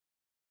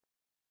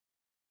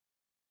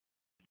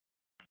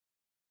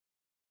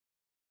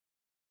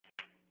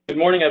Good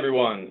morning,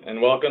 everyone,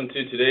 and welcome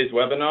to today's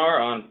webinar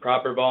on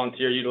proper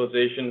volunteer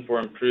utilization for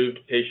improved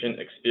patient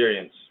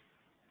experience.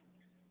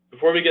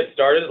 Before we get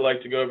started, I'd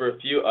like to go over a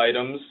few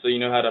items so you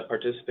know how to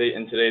participate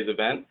in today's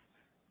event.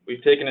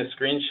 We've taken a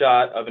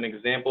screenshot of an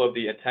example of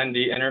the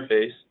attendee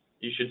interface.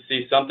 You should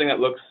see something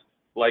that looks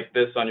like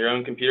this on your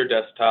own computer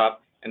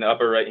desktop in the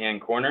upper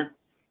right-hand corner.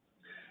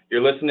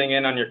 You're listening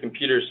in on your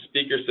computer's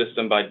speaker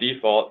system by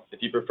default.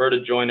 If you prefer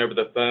to join over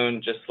the phone,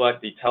 just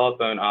select the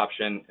telephone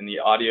option in the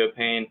audio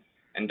pane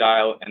and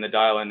the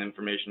dial-in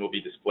information will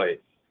be displayed.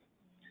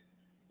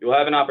 You'll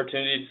have an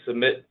opportunity to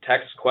submit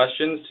text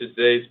questions to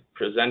today's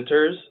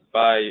presenters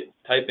by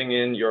typing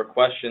in your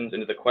questions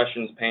into the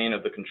questions pane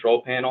of the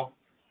control panel.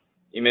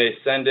 You may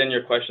send in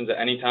your questions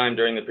at any time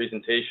during the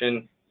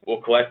presentation.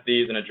 We'll collect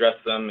these and address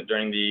them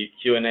during the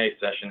Q&A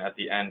session at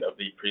the end of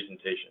the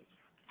presentation.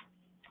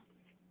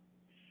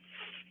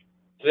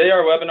 Today,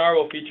 our webinar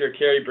will feature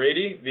Carrie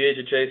Brady,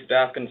 VHHA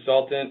staff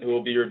consultant, who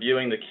will be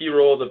reviewing the key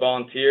roles of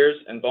volunteers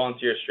and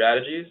volunteer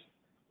strategies.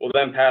 We'll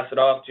then pass it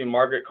off to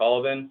Margaret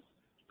Cullivan,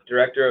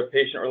 Director of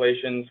Patient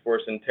Relations for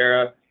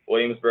Sentara,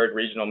 Williamsburg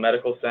Regional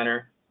Medical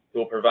Center, who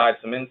will provide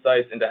some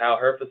insights into how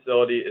her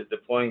facility is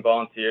deploying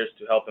volunteers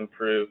to help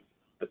improve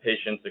the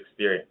patient's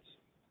experience.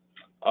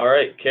 All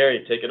right,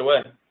 Carrie, take it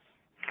away.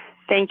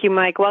 Thank you,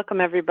 Mike.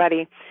 Welcome,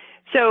 everybody.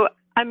 So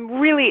I'm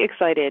really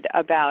excited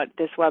about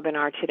this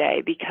webinar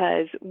today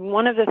because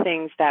one of the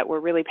things that we're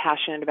really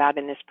passionate about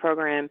in this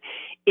program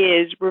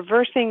is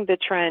reversing the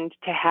trend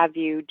to have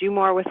you do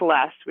more with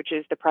less, which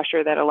is the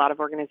pressure that a lot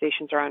of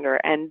organizations are under.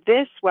 And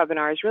this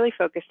webinar is really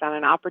focused on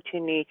an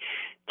opportunity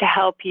to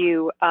help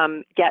you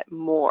get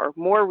more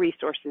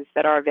resources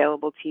that are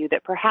available to you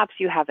that perhaps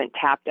you haven't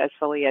tapped as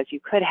fully as you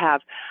could have,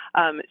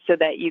 so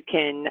that you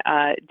can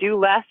do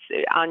less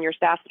on your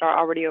staff that are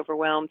already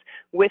overwhelmed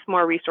with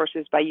more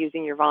resources by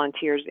using your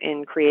volunteers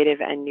in creative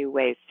and new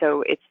ways.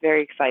 So it's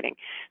very exciting.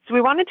 So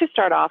we wanted to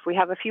start off, we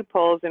have a few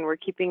polls and we're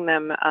keeping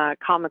them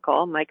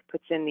comical. Mike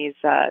puts in these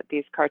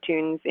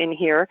cartoons in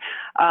here.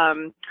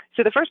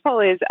 So the first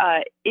poll is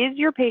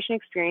your patient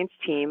experience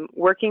team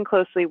working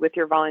closely with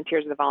your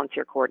volunteers and the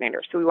volunteer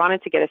coordinator? So we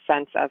wanted to get a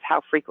sense of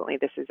how frequently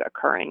this is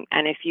occurring.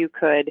 And if you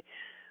could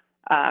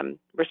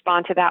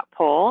respond to that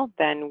poll,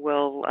 then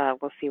we'll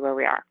see where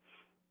we are.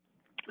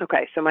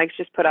 Okay, so Mike's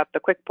just put up the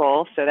quick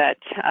poll so that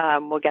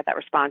we'll get that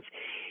response.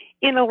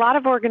 In a lot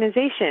of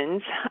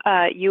organizations,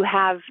 you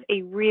have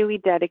a really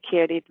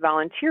dedicated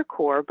volunteer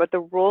corps, but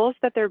the roles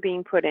that they're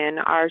being put in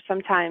are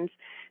sometimes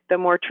the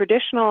more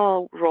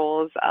traditional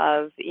roles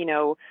of,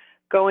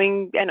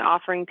 going and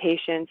offering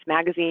patients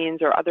magazines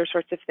or other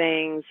sorts of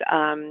things,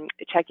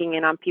 checking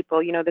in on people,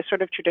 the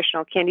sort of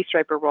traditional candy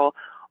striper role.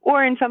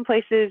 Or in some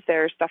places,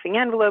 they're stuffing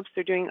envelopes,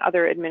 they're doing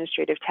other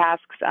administrative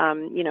tasks,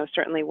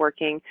 certainly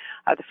working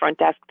the front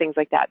desk, things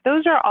like that.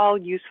 Those are all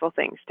useful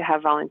things to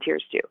have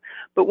volunteers do.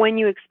 But when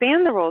you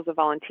expand the roles of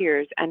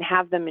volunteers and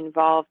have them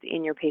involved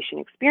in your patient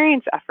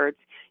experience efforts,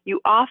 you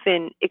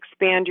often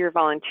expand your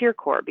volunteer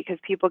corps because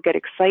people get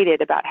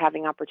excited about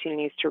having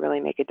opportunities to really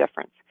make a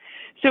difference.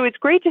 So it's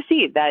great to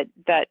see that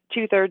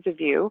 2/3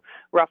 of you,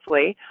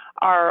 roughly,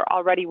 are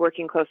already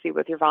working closely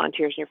with your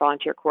volunteers and your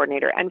volunteer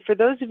coordinator. And for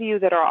those of you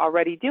that are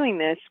already doing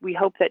this, we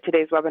hope that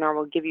today's webinar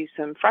will give you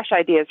some fresh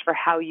ideas for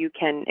how you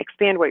can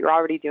expand what you're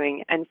already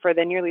doing. And for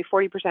the nearly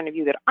 40% of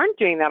you that aren't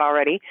doing that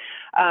already,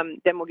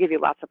 then we'll give you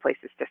lots of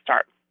places to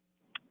start.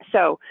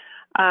 So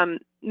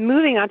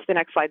moving on to the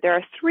next slide, there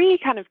are 3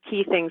 kind of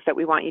key things that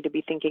we want you to be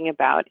thinking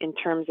about in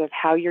terms of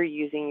how you're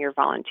using your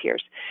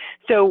volunteers.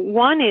 So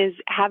one is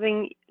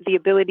having the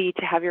ability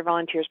to have your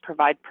volunteers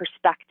provide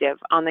perspective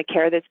on the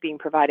care that's being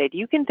provided.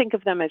 You can think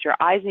of them as your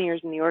eyes and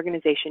ears in the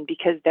organization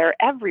because they're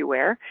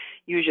everywhere,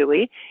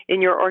 usually, in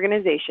your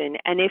organization.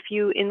 And if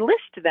you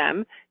enlist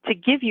them to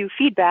give you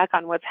feedback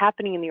on what's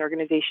happening in the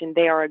organization,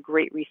 they are a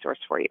great resource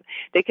for you.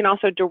 They can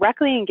also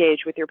directly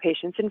engage with your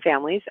patients and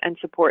families and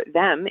support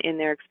them in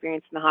their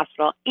experience in the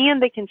hospital,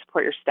 and they can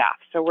support your staff.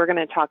 So we're going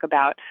to talk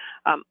about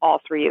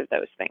all 3 of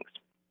those things.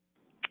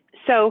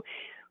 So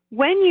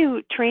when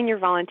you train your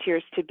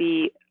volunteers to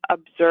be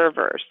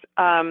observers,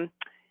 the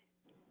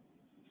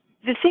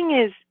thing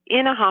is,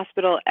 in a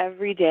hospital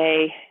every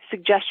day,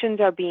 suggestions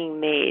are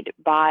being made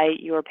by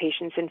your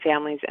patients and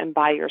families and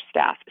by your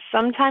staff.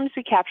 Sometimes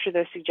we capture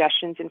those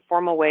suggestions in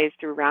formal ways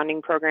through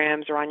rounding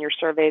programs or on your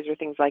surveys or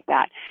things like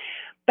that.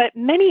 But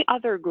many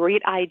other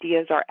great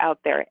ideas are out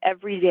there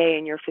every day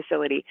in your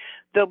facility.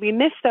 They'll be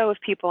missed, though, if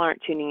people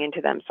aren't tuning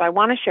into them. So I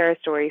want to share a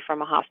story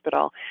from a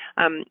hospital.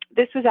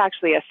 This was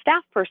actually a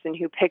staff person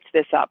who picked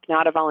this up,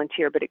 not a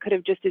volunteer, but it could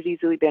have just as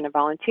easily been a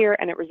volunteer,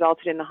 and it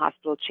resulted in the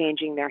hospital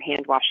changing their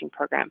hand washing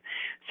program.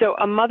 So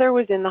a mother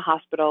was in the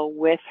hospital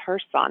with her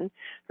son.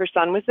 Her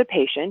son was the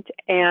patient,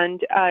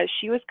 and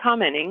she was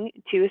commenting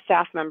to a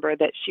staff member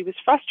that she was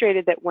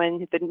frustrated that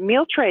when the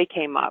meal tray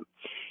came up,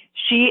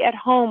 she at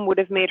home would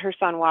have made her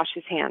son wash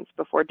his hands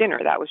before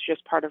dinner. That was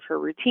just part of her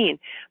routine.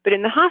 But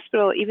in the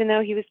hospital, even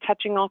though he was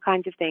touching all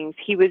kinds of things,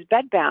 he was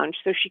bedbound,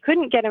 so she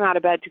couldn't get him out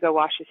of bed to go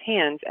wash his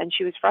hands, and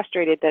she was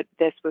frustrated that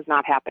this was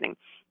not happening.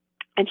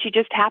 And she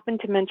just happened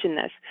to mention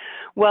this.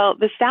 Well,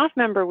 the staff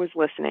member was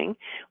listening,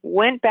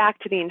 went back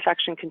to the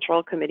infection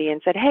control committee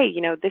and said, hey,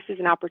 this is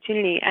an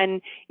opportunity.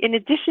 And in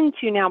addition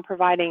to now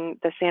providing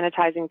the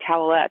sanitizing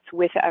towelettes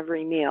with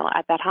every meal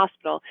at that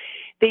hospital,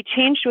 they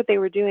changed what they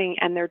were doing,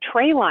 and their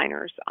tray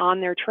liners on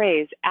their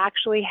trays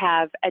actually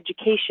have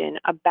education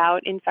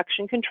about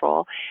infection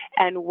control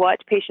and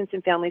what patients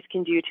and families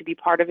can do to be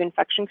part of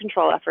infection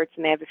control efforts.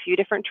 And they have a few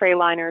different tray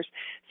liners.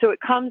 So it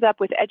comes up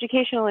with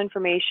educational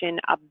information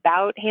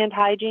about hand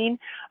hygiene,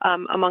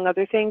 among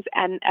other things,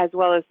 and as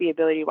well as the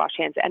ability to wash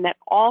hands. And that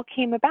all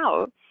came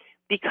about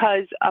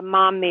because a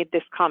mom made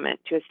this comment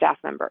to a staff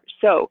member.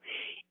 So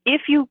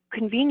if you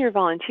convene your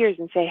volunteers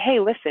and say, hey,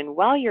 listen,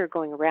 while you're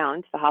going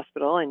around the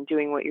hospital and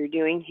doing what you're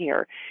doing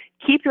here,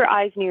 keep your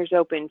eyes and ears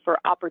open for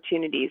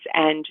opportunities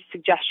and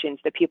suggestions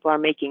that people are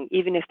making,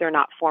 even if they're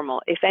not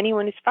formal. If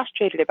anyone is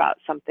frustrated about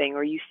something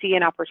or you see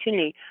an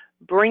opportunity,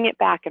 bring it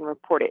back and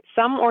report it.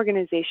 Some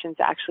organizations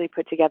actually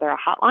put together a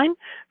hotline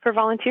for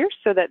volunteers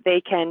so that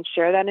they can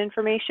share that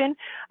information.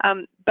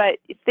 But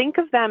think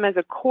of them as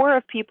a core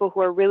of people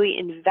who are really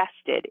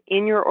invested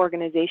in your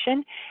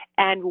organization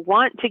and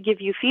want to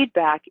give you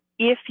feedback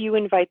if you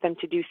invite them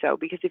to do so.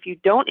 Because if you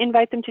don't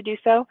invite them to do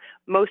so,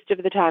 most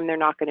of the time they're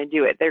not going to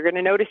do it. They're going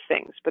to notice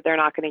things, but they're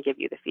not going to give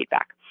you the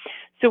feedback.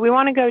 So we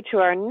want to go to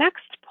our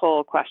next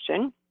poll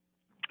question,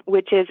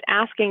 which is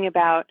asking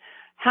about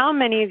how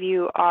many of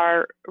you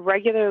are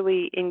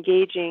regularly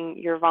engaging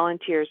your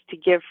volunteers to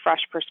give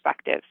fresh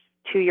perspectives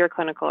to your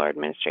clinical or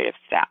administrative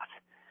staff?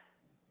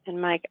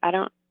 And Mike,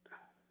 I'm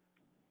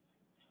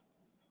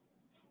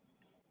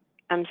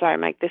sorry,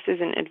 Mike, this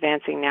isn't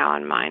advancing now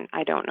on mine.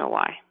 I don't know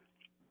why.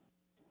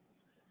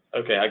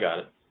 Okay, I got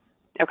it.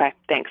 Okay,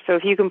 thanks. So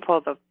if you can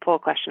pull the poll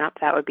question up,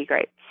 that would be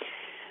great.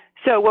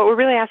 So what we're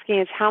really asking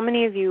is how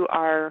many of you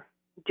are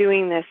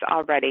doing this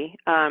already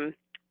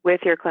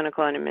with your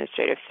clinical and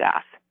administrative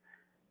staff?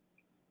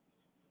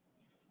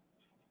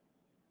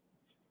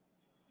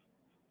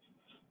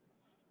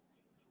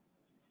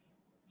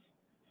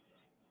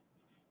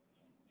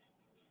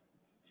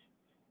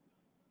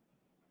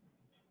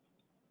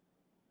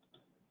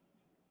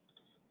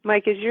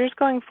 Mike, is yours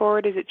going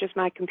forward? Is it just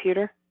my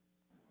computer?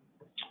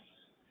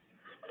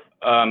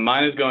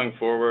 Mine is going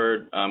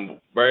forward.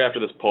 Right after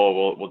this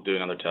poll, we'll do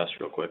another test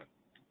real quick.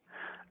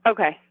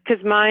 Okay,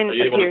 because mine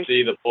appears... Are you able to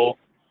see the poll?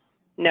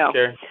 No.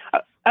 Carrie?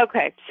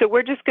 Okay, so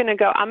we're just going to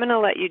go. I'm going to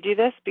let you do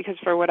this because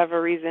for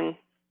whatever reason.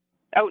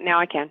 Oh,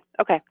 now I can.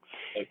 Okay.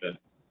 Okay.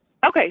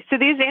 Okay, so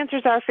these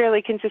answers are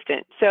fairly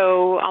consistent.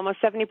 So almost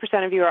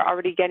 70% of you are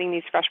already getting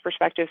these fresh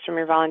perspectives from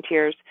your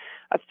volunteers.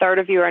 A third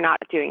of you are not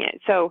doing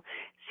it. So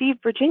see,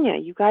 Virginia,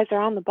 you guys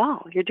are on the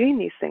ball. You're doing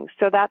these things.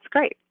 So that's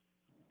great.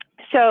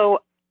 So,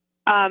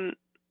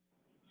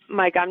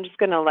 Mike, I'm just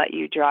going to let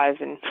you drive.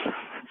 And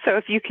so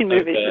if you can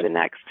move it to the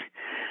next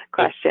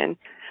question.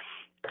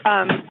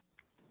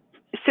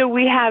 So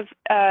we have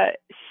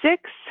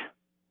 6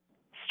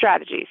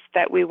 strategies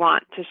that we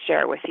want to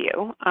share with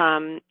you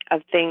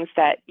of things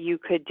that you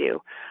could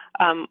do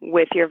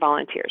with your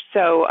volunteers.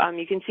 So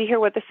you can see here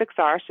what the 6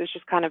 are. So it's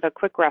just kind of a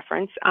quick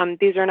reference.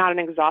 These are not an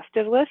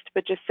exhaustive list,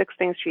 but just 6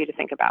 things for you to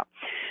think about.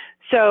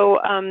 So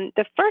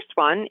the first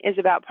one is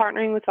about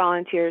partnering with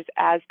volunteers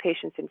as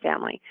patients and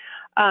family.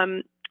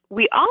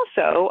 We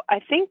also,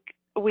 I think,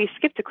 we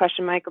skipped a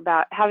question, Mike,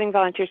 about having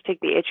volunteers take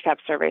the HCAP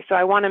survey. So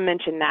I want to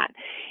mention that.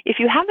 If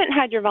you haven't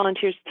had your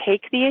volunteers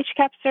take the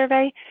HCAP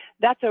survey,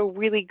 that's a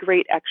really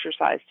great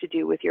exercise to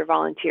do with your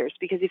volunteers,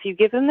 because if you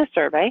give them the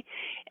survey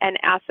and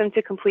ask them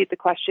to complete the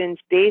questions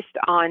based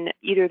on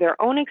either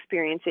their own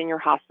experience in your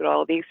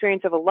hospital, the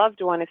experience of a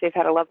loved one if they've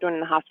had a loved one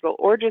in the hospital,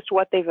 or just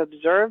what they've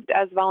observed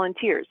as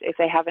volunteers if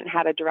they haven't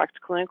had a direct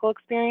clinical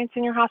experience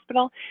in your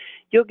hospital,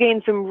 you'll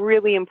gain some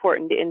really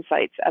important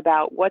insights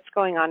about what's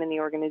going on in the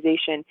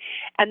organization.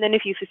 And then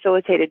if you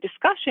facilitate a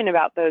discussion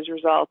about those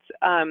results,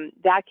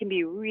 that can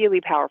be really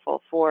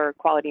powerful for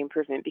quality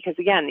improvement, because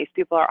again, these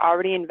people are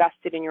already invested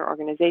in your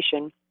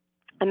organization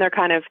and they're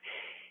kind of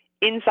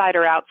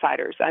insider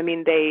outsiders. I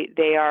mean,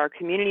 they are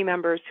community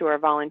members who are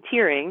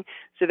volunteering,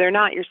 so they're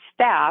not your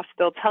staff.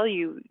 They'll tell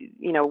you,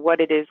 what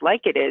it is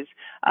like it is,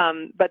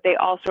 but they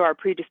also are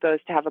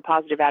predisposed to have a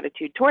positive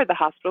attitude toward the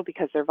hospital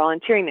because they're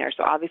volunteering there.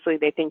 So obviously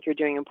they think you're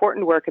doing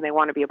important work and they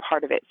want to be a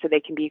part of it, so they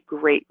can be a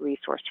great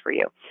resource for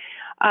you.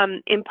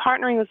 In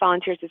partnering with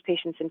volunteers as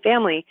patients and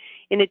family,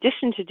 in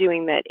addition to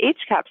doing that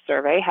HCAP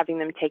survey, having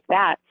them take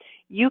that,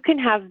 you can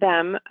have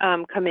them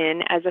come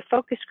in as a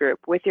focus group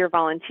with your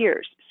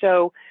volunteers.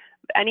 So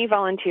any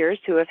volunteers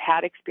who have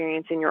had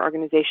experience in your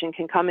organization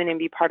can come in and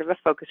be part of a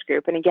focus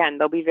group. And again,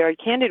 they'll be very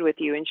candid with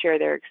you and share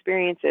their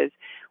experiences,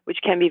 which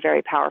can be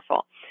very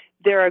powerful.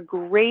 They're a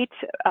great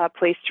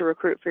place to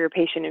recruit for your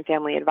patient and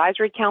family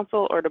advisory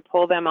council or to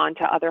pull them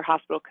onto other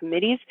hospital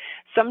committees.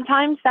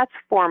 Sometimes that's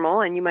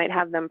formal and you might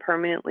have them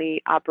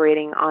permanently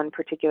operating on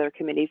particular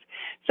committees.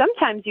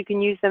 Sometimes you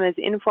can use them as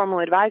informal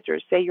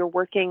advisors. Say you're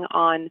working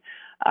on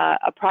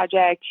a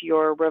project,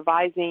 you're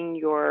revising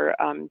your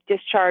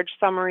discharge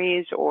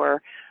summaries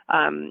or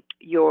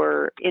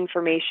your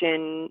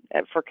information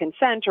for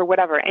consent or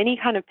whatever, any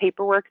kind of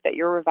paperwork that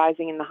you're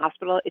revising in the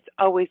hospital, it's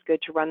always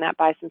good to run that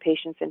by some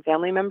patients and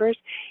family members.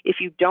 If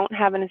you don't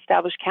have an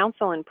established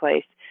counsel in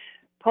place,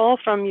 pull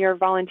from your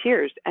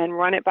volunteers and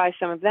run it by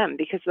some of them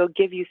because they'll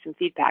give you some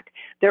feedback.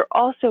 They're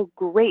also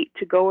great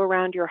to go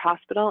around your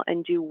hospital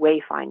and do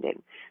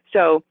wayfinding.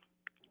 So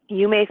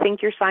you may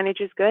think your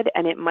signage is good,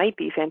 and it might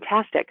be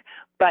fantastic,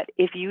 but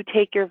if you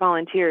take your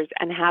volunteers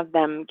and have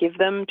them, give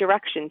them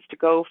directions to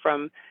go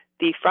from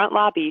the front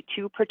lobby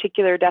to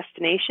particular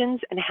destinations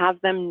and have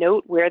them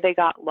note where they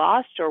got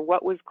lost or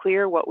what was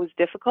clear, what was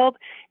difficult,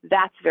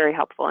 that's very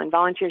helpful. And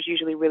volunteers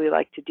usually really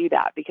like to do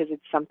that because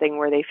it's something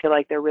where they feel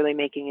like they're really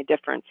making a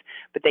difference,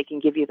 but they can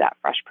give you that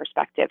fresh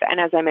perspective. And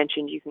as I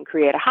mentioned, you can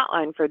create a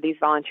hotline for these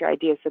volunteer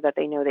ideas so that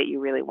they know that you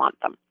really want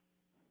them.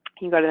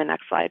 Can you go to the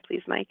next slide,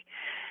 please, Mike?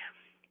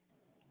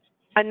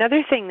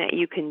 Another thing that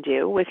you can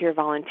do with your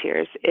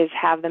volunteers is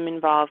have them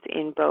involved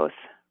in both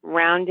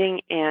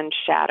rounding and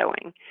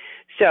shadowing.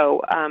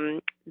 So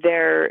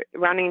their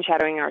rounding and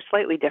shadowing are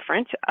slightly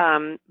different,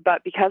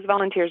 but because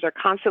volunteers are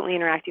constantly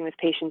interacting with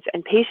patients,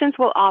 and patients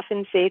will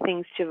often say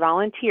things to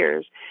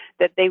volunteers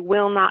that they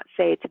will not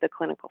say to the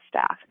clinical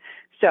staff.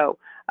 So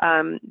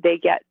they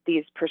get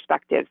these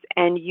perspectives,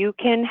 and you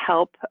can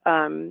help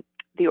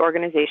the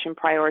organization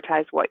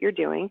prioritize what you're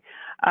doing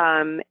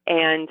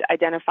and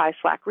identify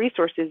Slack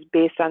resources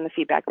based on the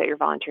feedback that your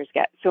volunteers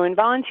get. So in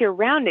volunteer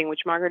rounding,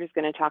 which Margaret is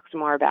going to talk some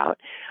more about,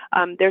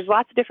 there's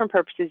lots of different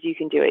purposes you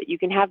can do it. You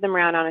can have them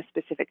round on a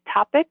specific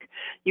topic.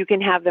 You can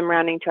have them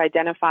rounding to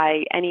identify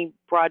any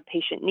broad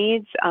patient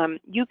needs.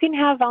 You can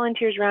have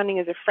volunteers rounding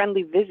as a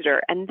friendly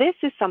visitor. And this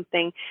is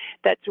something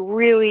that's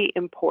really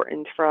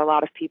important for a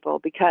lot of people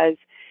because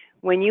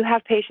when you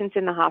have patients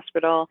in the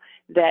hospital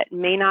that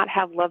may not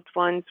have loved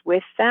ones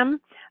with them,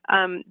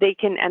 they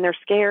can, and they're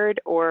scared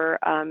or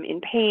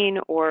in pain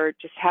or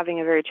just having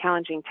a very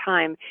challenging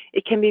time,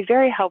 it can be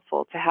very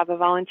helpful to have a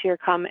volunteer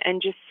come and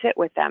just sit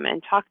with them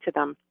and talk to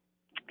them.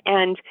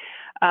 And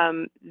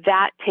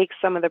that takes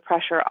some of the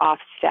pressure off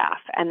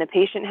staff. And the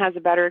patient has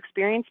a better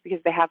experience because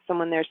they have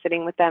someone there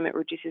sitting with them. It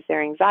reduces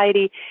their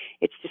anxiety.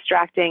 It's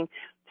distracting.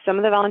 Some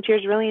of the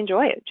volunteers really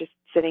enjoy it, just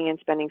sitting and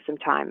spending some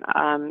time.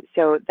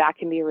 So that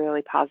can be a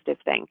really positive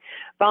thing.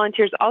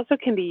 Volunteers also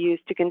can be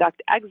used to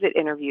conduct exit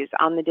interviews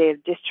on the day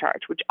of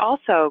discharge, which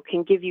also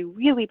can give you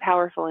really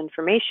powerful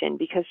information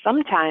because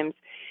sometimes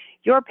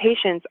your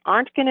patients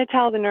aren't going to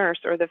tell the nurse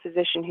or the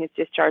physician who's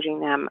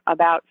discharging them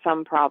about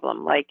some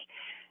problem, like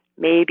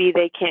maybe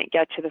they can't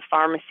get to the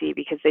pharmacy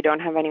because they don't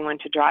have anyone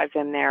to drive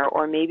them there,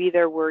 or maybe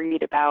they're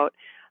worried about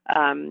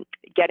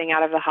getting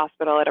out of the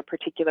hospital at a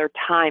particular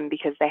time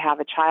because they have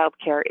a child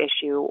care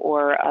issue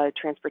or a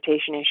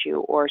transportation issue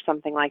or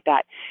something like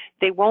that.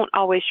 They won't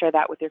always share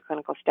that with your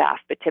clinical staff,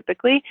 but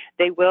typically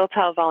they will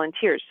tell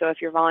volunteers. So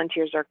if your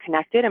volunteers are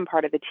connected and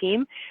part of the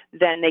team,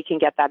 then they can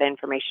get that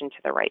information to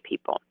the right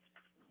people.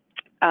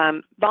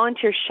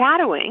 Volunteer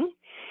shadowing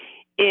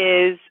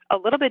is a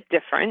little bit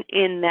different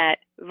in that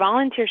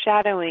volunteer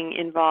shadowing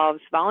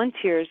involves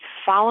volunteers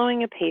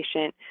following a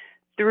patient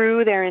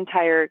through their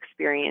entire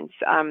experience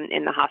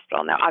in the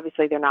hospital. Now,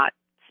 obviously, they're not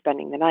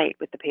spending the night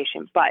with the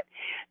patient, but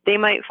they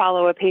might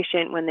follow a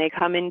patient when they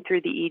come in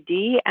through the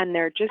ED, and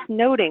they're just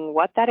noting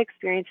what that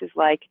experience is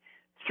like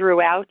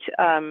throughout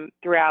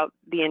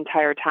the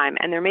entire time,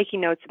 and they're making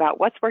notes about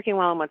what's working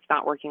well and what's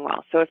not working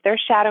well. So if they're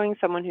shadowing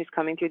someone who's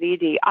coming through the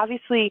ED,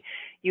 obviously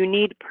you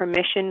need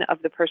permission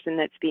of the person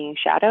that's being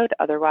shadowed,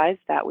 otherwise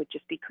that would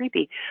just be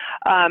creepy,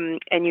 and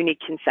you need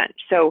consent.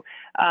 So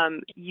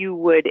you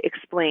would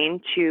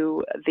explain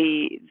to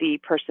the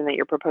person that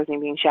you're proposing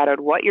being shadowed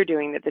what you're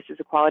doing, that this is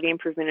a quality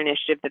improvement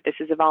initiative, that this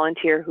is a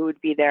volunteer who would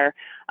be there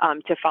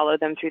to follow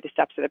them through the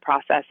steps of the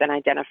process and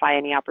identify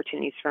any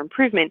opportunities for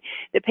improvement.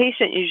 The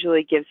patient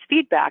usually gives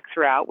feedback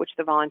throughout, which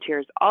the volunteer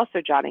is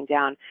also jotting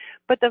down,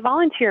 but the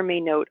volunteer may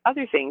note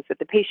other things that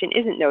the patient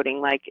isn't noting,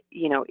 like,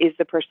 you know, is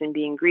the person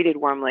being greeted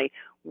warmly?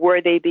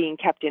 Were they being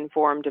kept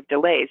informed of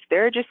delays?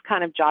 They're just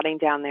kind of jotting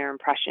down their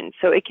impressions.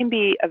 So it can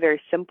be a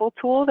very simple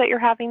tool that you're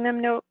having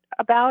them note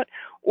about,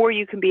 or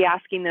you can be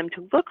asking them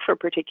to look for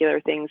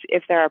particular things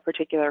if there are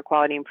particular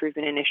quality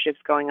improvement initiatives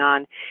going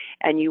on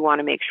and you want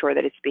to make sure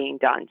that it's being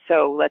done.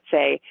 So let's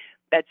say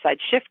bedside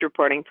shift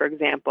reporting, for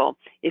example.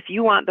 If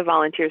you want the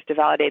volunteers to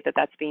validate that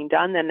that's being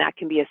done, then that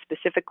can be a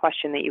specific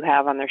question that you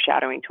have on their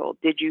shadowing tool.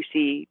 Did you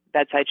see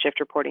bedside shift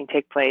reporting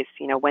take place?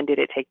 You know, when did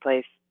it take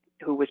place?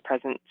 Who was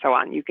present? So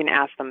on. You can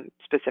ask them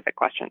specific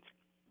questions.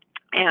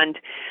 And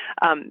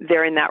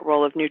they're in that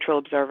role of neutral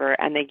observer,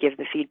 and they give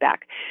the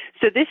feedback.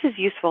 So this is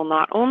useful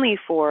not only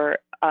for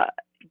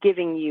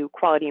giving you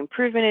quality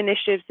improvement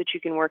initiatives that you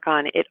can work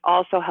on, it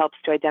also helps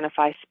to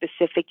identify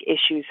specific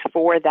issues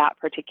for that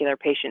particular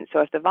patient. So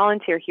if the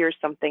volunteer hears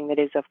something that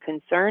is of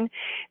concern,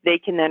 they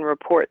can then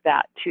report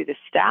that to the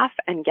staff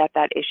and get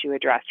that issue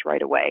addressed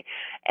right away.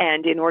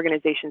 And in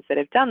organizations that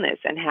have done this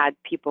and had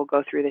people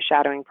go through the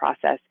shadowing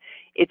process,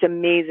 it's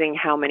amazing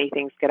how many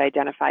things get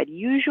identified,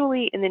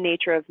 usually in the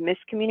nature of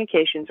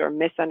miscommunications or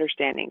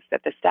misunderstandings,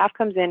 that the staff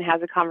comes in,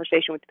 has a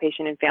conversation with the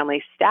patient and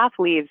family, staff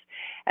leaves,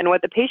 and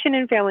what the patient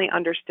and family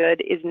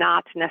understood is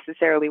not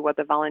necessarily what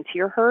the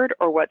volunteer heard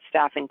or what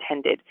staff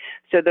intended.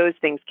 So those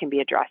things can be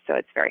addressed, so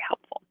it's very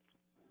helpful.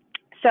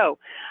 So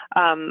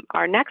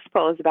our next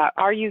poll is about,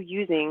 are you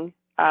using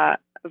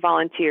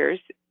volunteers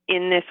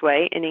in this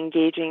way in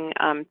engaging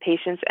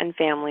patients and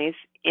families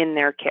in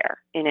their care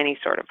in any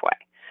sort of way?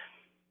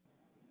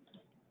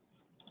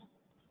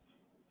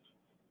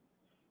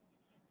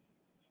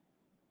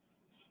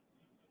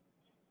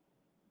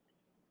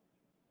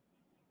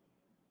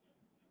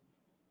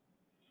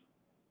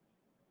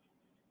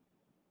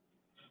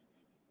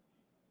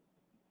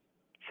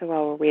 So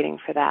while we're waiting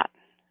for that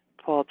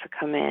poll to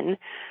come in,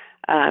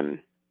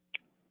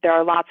 there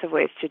are lots of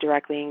ways to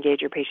directly engage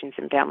your patients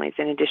and families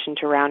in addition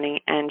to rounding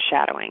and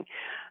shadowing.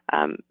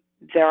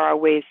 There are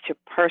ways to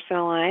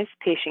personalize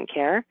patient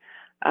care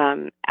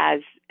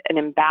as an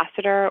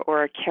ambassador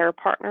or a care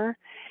partner.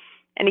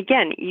 And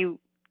again, you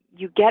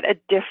get a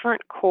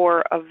different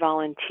core of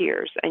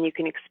volunteers, and you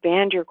can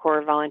expand your core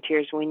of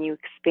volunteers when you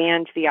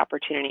expand the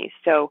opportunities.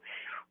 So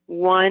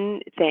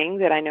one thing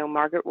that I know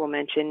Margaret will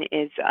mention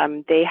is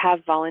they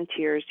have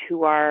volunteers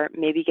who are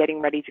maybe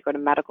getting ready to go to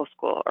medical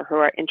school or who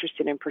are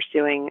interested in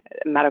pursuing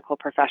a medical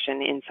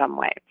profession in some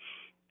way.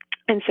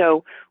 And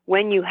so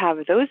when you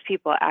have those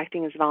people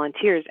acting as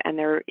volunteers and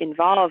they're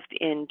involved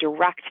in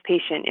direct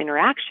patient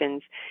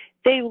interactions,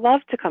 they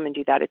love to come and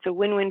do that. It's a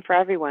win-win for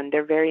everyone.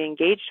 They're very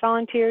engaged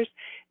volunteers,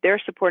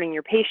 they're supporting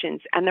your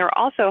patients, and they're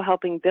also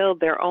helping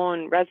build their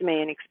own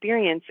resume and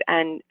experience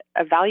and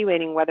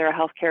evaluating whether a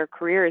healthcare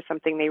career is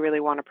something they really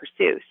want to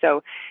pursue.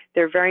 So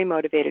they're very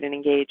motivated and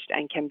engaged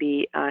and can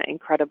be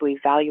incredibly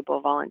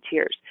valuable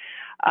volunteers.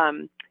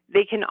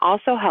 They can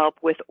also help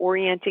with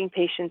orienting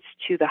patients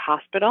to the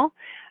hospital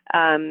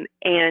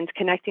and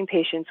connecting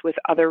patients with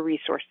other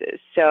resources.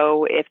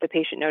 So if the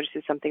patient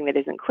notices something that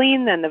isn't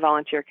clean, then the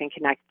volunteer can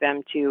connect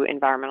them to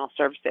environmental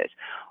services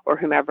or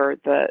whomever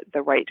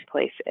the right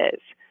place is.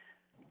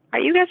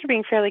 You guys are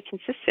being fairly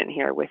consistent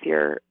here with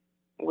your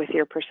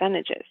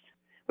percentages,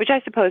 which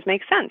I suppose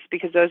makes sense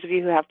because those of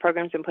you who have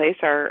programs in place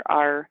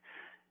are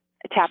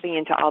tapping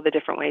into all the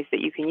different ways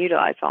that you can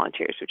utilize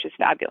volunteers, which is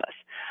fabulous.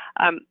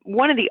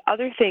 One of the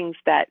other things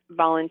that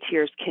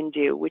volunteers can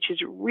do, which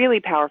is really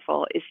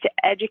powerful, is to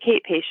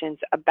educate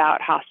patients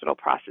about hospital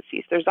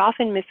processes. There's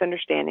often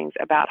misunderstandings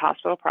about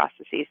hospital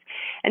processes,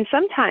 and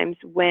sometimes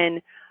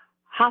when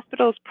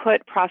hospitals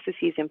put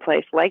processes in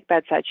place like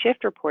bedside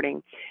shift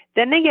reporting,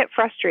 then they get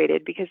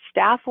frustrated because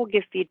staff will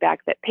give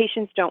feedback that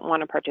patients don't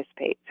want to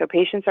participate. So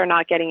patients are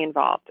not getting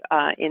involved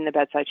in the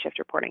bedside shift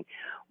reporting.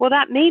 Well,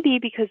 that may be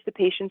because the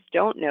patients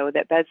don't know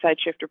that bedside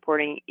shift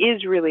reporting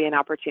is really an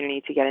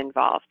opportunity to get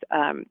involved.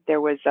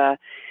 There was a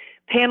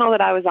panel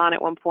that I was on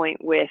at one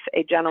point with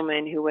a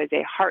gentleman who was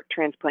a heart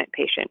transplant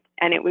patient,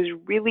 and it was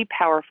really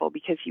powerful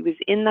because he was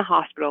in the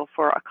hospital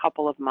for a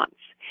couple of months.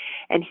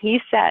 And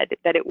he said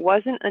that it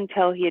wasn't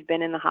until he had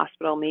been in the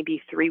hospital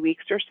maybe 3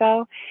 weeks or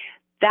so,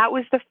 that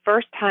was the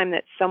first time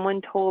that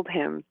someone told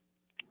him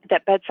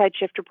that bedside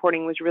shift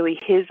reporting was really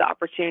his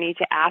opportunity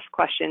to ask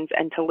questions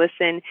and to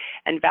listen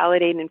and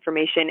validate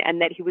information, and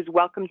that he was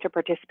welcome to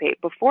participate.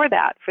 Before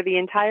that, for the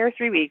entire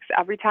 3 weeks,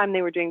 every time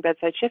they were doing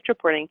bedside shift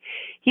reporting,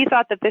 he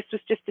thought that this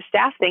was just a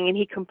staff thing, and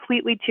he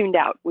completely tuned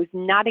out, was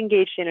not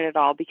engaged in it at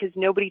all because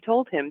nobody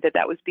told him that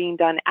that was being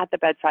done at the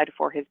bedside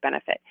for his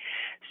benefit.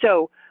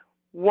 So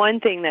one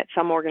thing that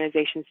some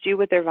organizations do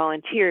with their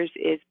volunteers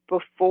is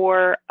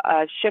before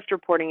shift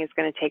reporting is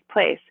going to take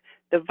place,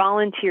 the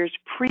volunteers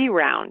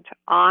pre-round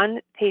on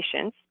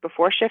patients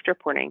before shift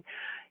reporting,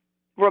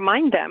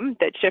 remind them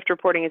that shift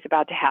reporting is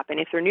about to happen.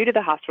 If they're new to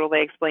the hospital,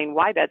 they explain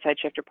why bedside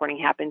shift reporting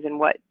happens and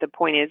what the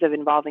point is of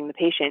involving the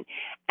patient.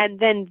 And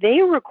then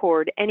they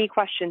record any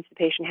questions the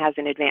patient has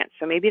in advance.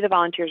 So maybe the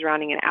volunteer's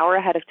rounding an hour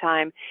ahead of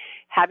time,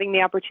 having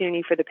the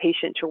opportunity for the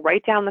patient to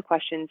write down the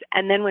questions.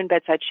 And then when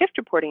bedside shift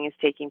reporting is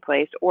taking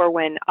place or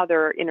when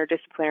other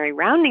interdisciplinary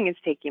rounding is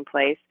taking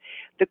place,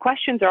 the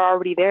questions are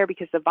already there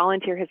because the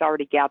volunteer has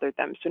already gathered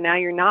them. So now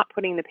you're not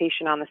putting the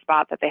patient on the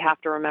spot that they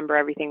have to remember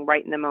everything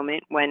right in the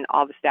moment when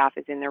all the staff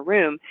is in their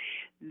room.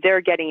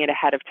 They're getting it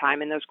ahead of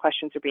time and those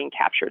questions are being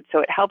captured. So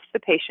it helps the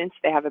patients,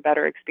 they have a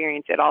better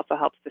experience. It also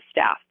helps the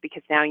staff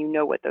because now you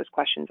know what those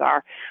questions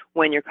are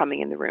when you're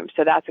coming in the room.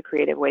 So that's a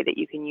creative way that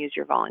you can use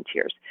your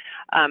volunteers.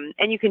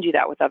 And you can do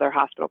that with other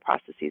hospital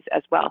processes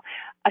as well.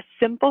 A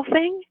simple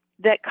thing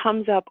that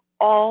comes up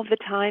all the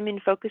time in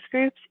focus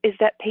groups is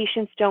that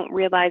patients don't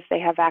realize they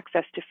have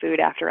access to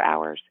food after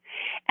hours.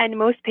 And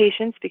most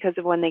patients, because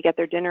of when they get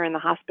their dinner in the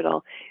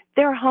hospital,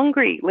 they're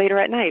hungry later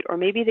at night, or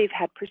maybe they've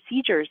had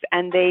procedures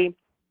and they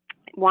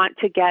want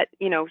to get,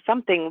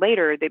 something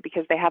later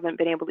because they haven't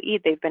been able to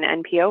eat. They've been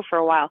NPO for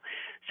a while.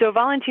 So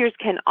volunteers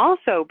can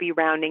also be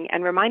rounding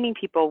and reminding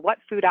people what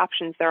food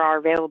options there are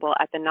available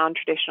at the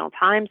non-traditional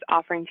times,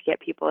 offering to get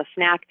people a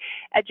snack,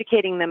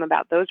 educating them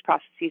about those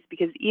processes,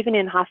 because even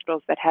in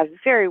hospitals that have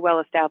very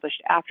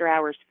well-established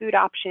after-hours food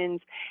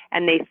options,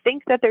 and they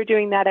think that they're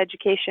doing that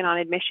education on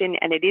admission,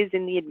 and it is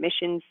in the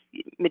admissions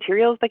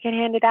materials that get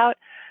handed out,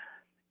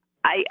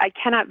 I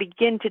cannot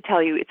begin to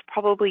tell you, it's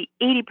probably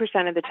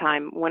 80% of the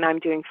time when I'm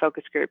doing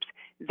focus groups,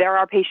 there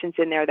are patients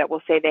in there that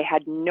will say they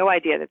had no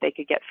idea that they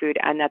could get food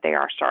and that they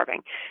are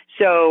starving.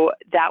 So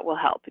that will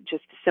help,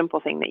 just a simple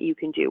thing that you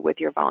can do with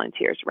your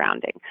volunteers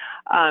rounding.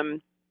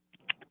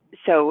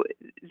 So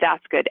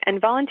that's good.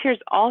 And volunteers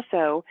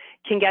also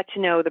can get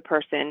to know the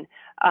person,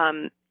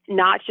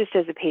 not just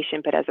as a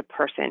patient, but as a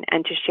person,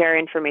 and to share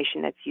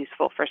information that's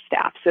useful for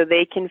staff. So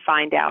they can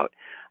find out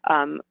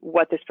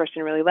what this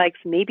person really likes.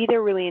 Maybe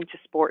they're really into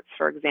sports,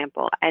 for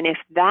example. And if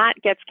that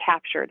gets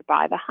captured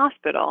by the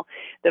hospital,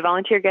 the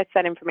volunteer gets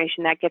that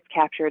information, that gets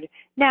captured.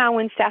 Now,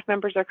 when staff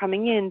members are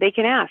coming in, they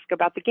can ask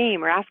about the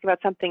game or ask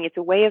about something. It's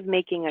a way of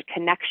making a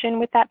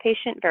connection with that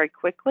patient very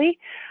quickly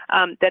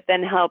that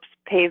then helps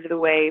pave the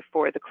way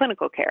for the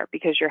clinical care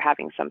because you're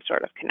having some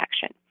sort of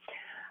connection.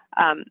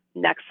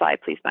 Next slide,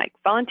 please, Mike.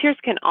 Volunteers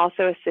can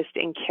also assist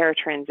in care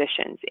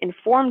transitions.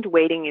 Informed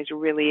waiting is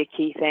really a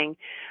key thing.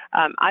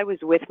 I was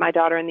with my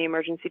daughter in the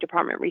emergency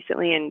department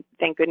recently, and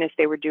thank goodness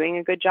they were doing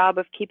a good job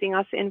of keeping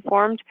us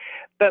informed.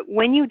 But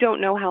when you don't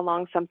know how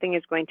long something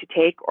is going to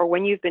take, or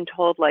when you've been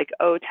told, like,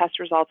 oh, test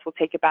results will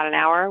take about an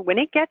hour, when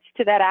it gets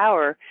to that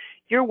hour,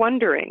 you're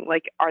wondering,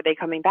 like, are they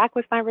coming back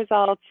with my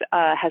results?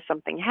 Has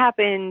something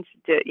happened?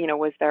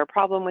 Was there a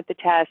problem with the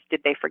test?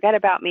 Did they forget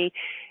about me?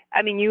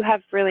 I mean, you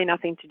have really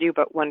nothing to do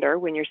but wonder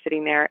when you're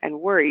sitting there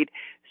and worried.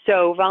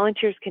 So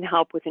volunteers can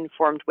help with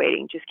informed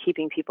waiting, just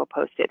keeping people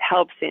posted.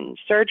 Helps in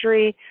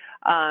surgery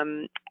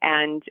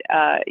and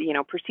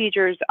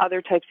procedures,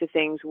 other types of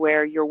things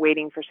where you're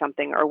waiting for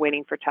something or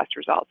waiting for test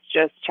results,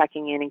 just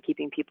checking in and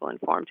keeping people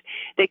informed.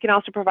 They can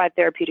also provide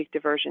therapeutic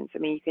diversions. I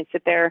mean, you can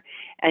sit there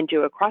and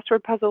do a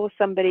crossword puzzle with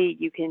somebody.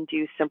 You can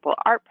do simple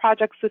art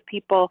projects with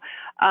people.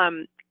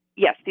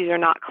 Yes, these are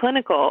not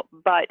clinical,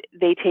 but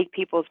they take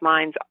people's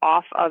minds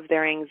off of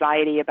their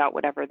anxiety about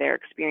whatever they're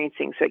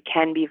experiencing. So it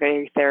can be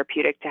very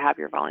therapeutic to have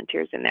your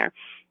volunteers in there.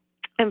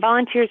 And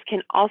volunteers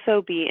can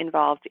also be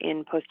involved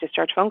in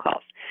post-discharge phone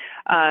calls.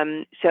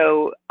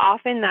 So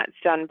often that's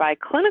done by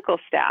clinical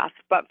staff,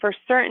 but for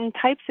certain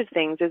types of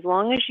things, as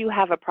long as you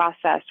have a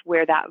process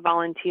where that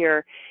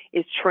volunteer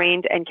is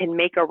trained and can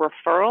make a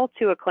referral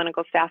to a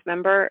clinical staff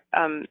member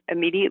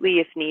immediately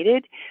if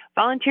needed,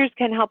 volunteers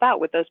can help out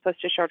with those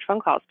post-discharge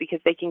phone calls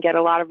because they can get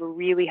a lot of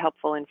really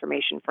helpful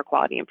information for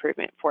quality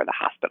improvement for the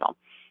hospital.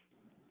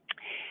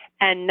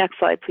 And next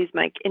slide, please,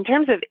 Mike. In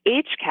terms of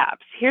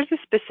HCAPs, here's a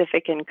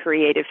specific and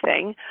creative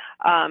thing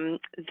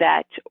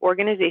that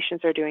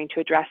organizations are doing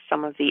to address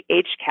some of the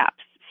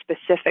HCAPs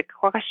specific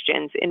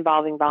questions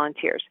involving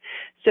volunteers.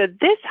 So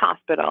this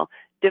hospital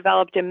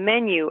developed a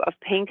menu of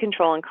pain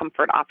control and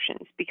comfort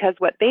options because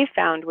what they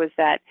found was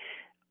that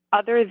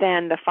other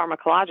than the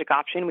pharmacologic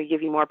option, we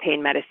give you more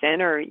pain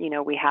medicine, or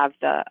we have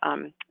the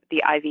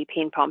IV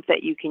pain pump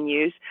that you can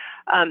use.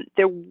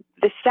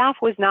 The staff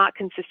was not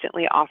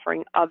consistently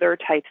offering other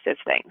types of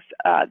things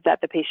that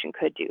the patient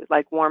could do,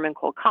 like warm and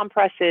cold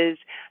compresses,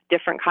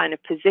 different kind of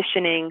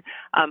positioning,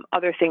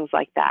 other things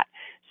like that.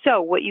 So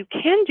what you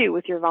can do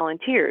with your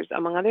volunteers,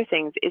 among other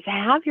things, is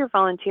have your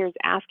volunteers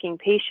asking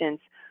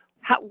patients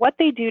what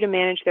they do to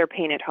manage their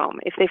pain at home.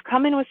 If they've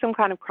come in with some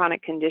kind of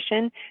chronic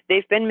condition,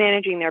 they've been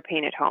managing their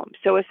pain at home.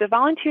 So if the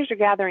volunteers are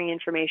gathering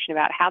information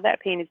about how that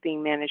pain is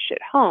being managed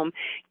at home,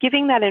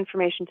 giving that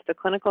information to the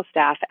clinical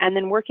staff, and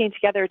then working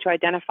together to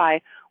identify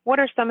what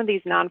are some of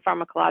these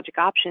non-pharmacologic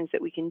options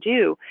that we can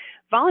do,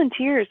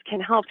 volunteers can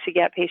help to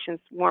get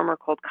patients warm or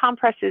cold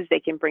compresses. They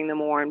can bring them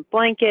warm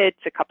blankets,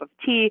 a cup of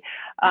tea,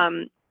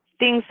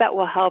 things that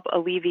will help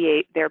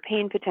alleviate their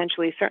pain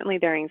potentially, certainly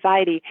their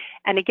anxiety.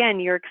 And again,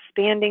 you're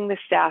expanding the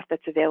staff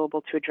that's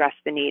available to address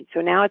the need.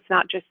 So now it's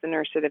not just the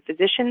nurse or the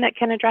physician that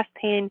can address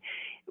pain.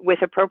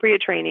 With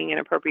appropriate training and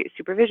appropriate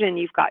supervision,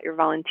 you've got your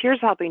volunteers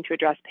helping to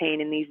address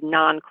pain in these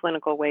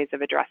non-clinical ways of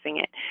addressing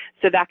it.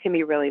 So that can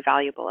be really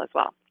valuable as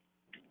well.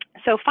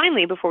 So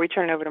finally, before we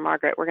turn it over to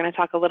Margaret, we're going to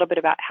talk a little bit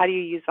about how do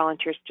you use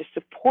volunteers to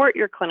support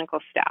your clinical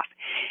staff.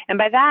 And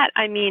by that,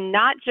 I mean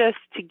not just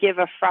to give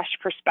a fresh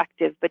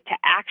perspective, but to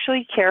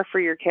actually care for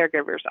your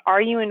caregivers.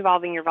 Are you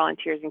involving your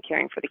volunteers in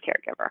caring for the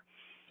caregiver?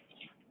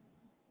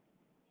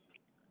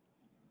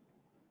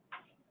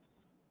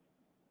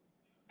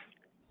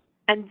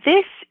 And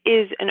this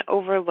is an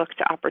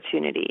overlooked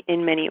opportunity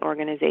in many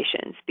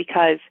organizations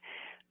because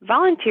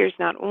volunteers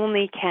not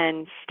only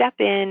can step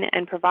in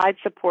and provide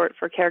support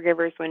for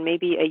caregivers when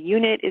maybe a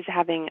unit is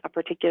having a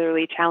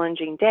particularly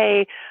challenging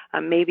day,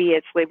 maybe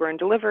it's labor and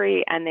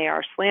delivery and they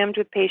are slammed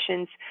with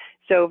patients.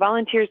 So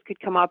volunteers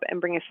could come up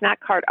and bring a snack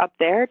cart up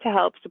there to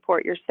help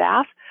support your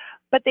staff.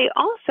 but they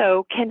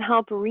also can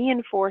help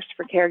reinforce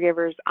for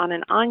caregivers on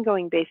an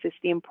ongoing basis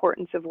the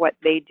importance of what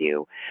they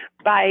do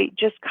by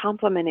just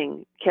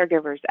complimenting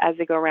caregivers as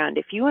they go around.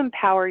 If you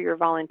empower your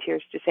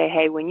volunteers to say,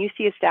 hey, when you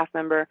see a staff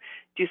member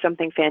do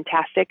something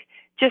fantastic,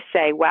 just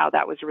say, wow,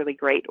 that was really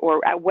great,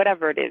 or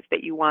whatever it is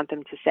that you want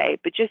them to say,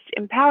 but just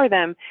empower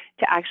them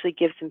to actually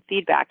give some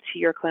feedback to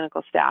your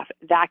clinical staff.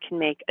 That can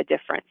make a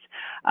difference.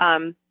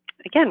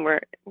 Again, we're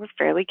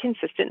fairly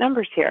consistent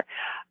numbers here.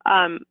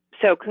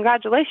 So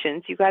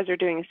congratulations, you guys are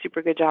doing a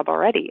super good job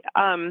already.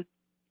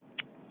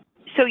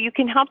 So you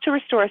can help to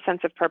restore a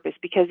sense of purpose,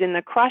 because in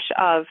the crush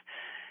of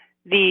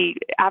the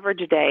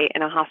average day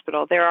in a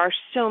hospital, there are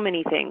so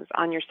many things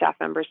on your staff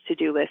members'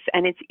 to-do list,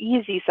 and it's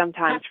easy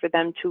sometimes for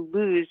them to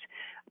lose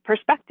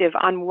perspective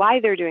on why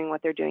they're doing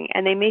what they're doing,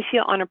 and they may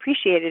feel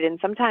unappreciated. And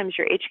sometimes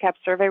your HCAP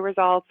survey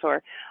results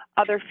or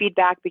other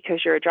feedback,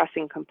 because you're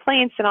addressing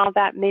complaints and all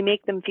that, may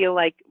make them feel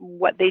like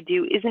what they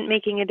do isn't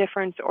making a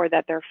difference, or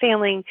that they're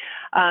failing.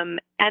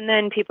 And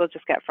then people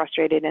just get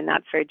frustrated, and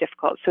that's very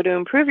difficult. So to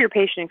improve your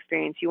patient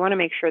experience, you want to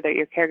make sure that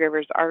your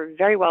caregivers are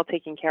very well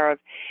taken care of,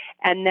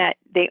 and that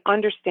they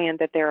understand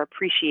that they're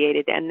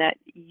appreciated, and that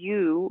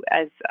you,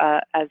 as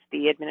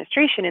the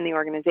administration in the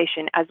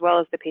organization, as well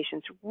as the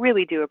patients,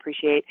 really do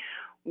appreciate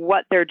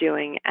what they're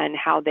doing and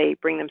how they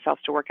bring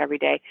themselves to work every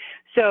day.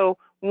 So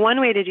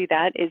one way to do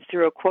that is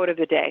through a quote of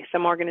the day.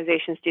 Some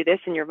organizations do this,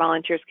 and your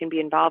volunteers can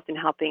be involved in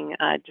helping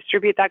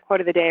distribute that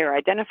quote of the day or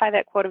identify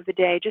that quote of the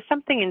day, just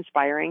something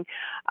inspiring.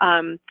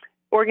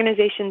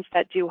 Organizations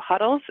that do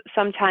huddles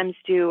sometimes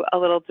do a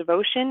little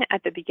devotion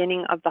at the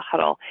beginning of the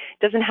huddle.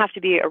 It doesn't have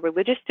to be a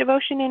religious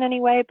devotion in any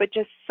way, but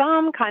just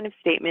some kind of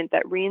statement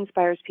that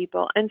re-inspires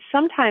people. And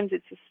sometimes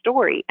it's a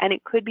story, and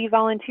it could be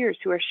volunteers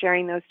who are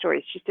sharing those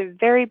stories, just a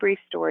very brief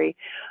story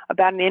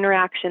about an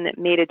interaction that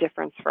made a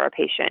difference for a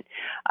patient.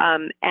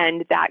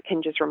 And that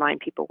can just remind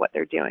people what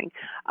they're doing.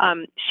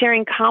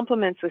 Sharing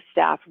compliments with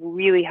staff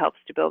really helps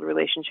to build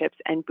relationships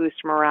and boost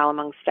morale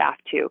among staff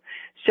too.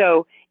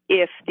 So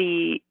if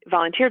the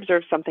volunteer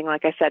observes something,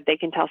 like I said, they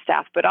can tell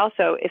staff, but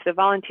also if the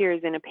volunteer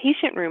is in a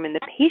patient room and the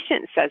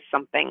patient says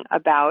something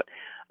about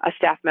a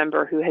staff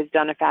member who has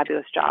done a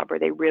fabulous job, or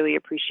they really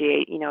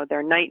appreciate,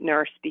 their night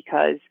nurse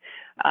because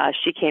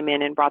she came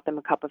in and brought them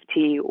a cup of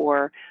tea,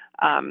 or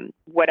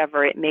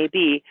whatever it may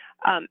be,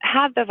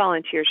 have the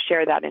volunteers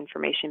share that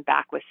information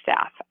back with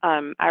staff.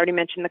 I already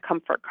mentioned the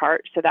comfort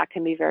cart, so that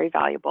can be very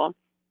valuable.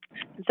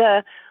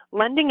 The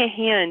lending a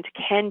hand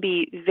can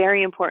be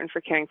very important for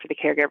caring for the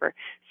caregiver.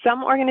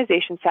 Some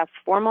organizations have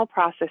formal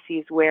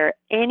processes where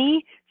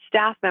any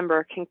staff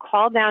member can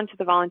call down to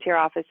the volunteer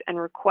office and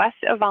request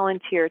a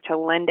volunteer to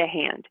lend a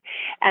hand.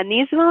 And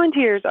these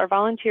volunteers are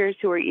volunteers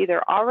who are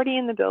either already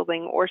in the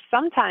building, or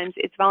sometimes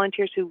it's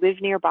volunteers who live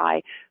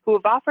nearby who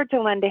have offered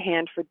to lend a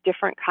hand for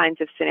different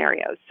kinds of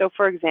scenarios. So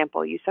for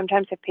example, you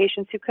sometimes have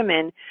patients who come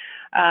in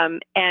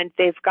and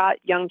they've got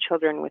young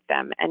children with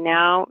them, and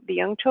now the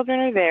young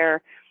children are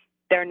there.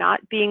 They're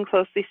not being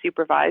closely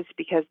supervised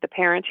because the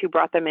parent who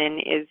brought them in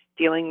is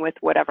dealing with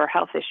whatever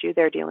health issue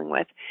they're dealing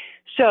with.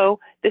 So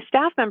the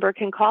staff member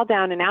can call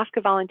down and ask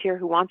a volunteer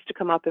who wants to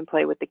come up and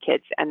play with the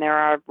kids. And there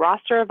are a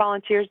roster of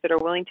volunteers that are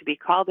willing to be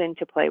called in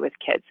to play with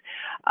kids.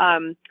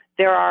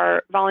 There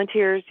are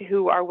volunteers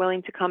who are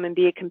willing to come and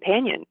be a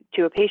companion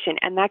to a patient,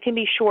 and that can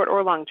be short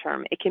or long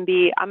term. It can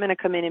be, I'm going to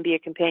come in and be a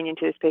companion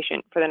to this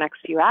patient for the next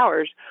few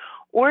hours.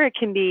 Or it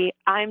can be,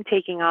 I'm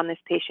taking on this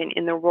patient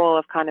in the role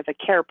of kind of a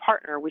care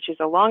partner, which is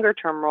a longer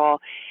term role,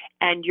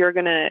 and you're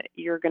gonna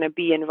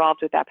be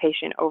involved with that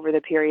patient over the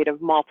period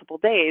of multiple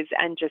days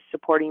and just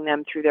supporting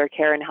them through their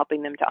care and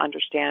helping them to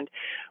understand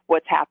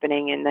what's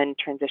happening and then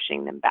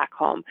transitioning them back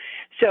home.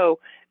 So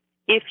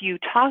if you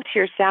talk to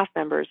your staff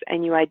members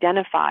and you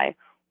identify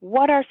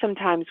what are some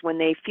times when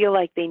they feel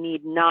like they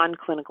need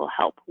non-clinical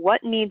help,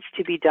 what needs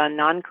to be done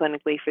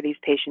non-clinically for these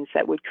patients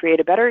that would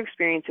create a better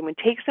experience and would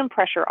take some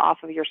pressure off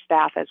of your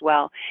staff as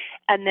well,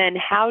 and then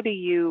how do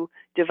you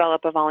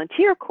develop a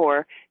volunteer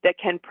corps that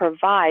can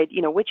provide,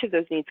 which of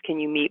those needs can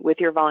you meet with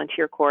your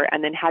volunteer corps,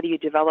 and then how do you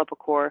develop a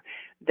corps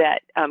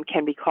that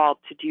can be called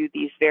to do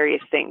these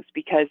various things,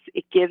 because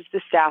it gives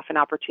the staff an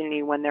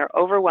opportunity when they're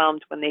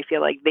overwhelmed, when they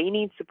feel like they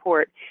need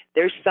support,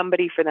 there's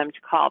somebody for them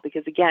to call.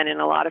 Because again, in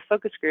a lot of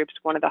focus groups,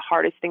 one of the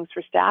hardest things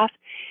for staff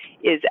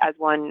is, as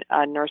one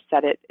nurse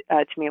said it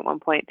to me at one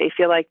point, they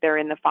feel like they're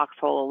in the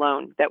foxhole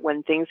alone, that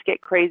when things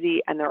get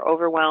crazy and they're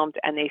overwhelmed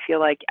and they feel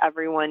like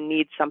everyone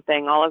needs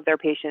something, all of their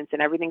patients,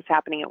 and everything's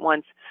happening at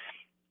once,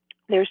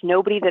 there's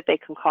nobody that they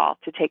can call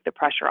to take the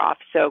pressure off.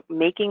 So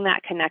making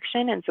that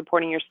connection and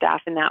supporting your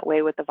staff in that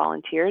way with the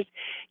volunteers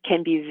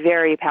can be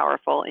very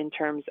powerful in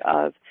terms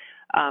of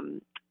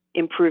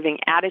improving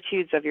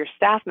attitudes of your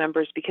staff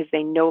members because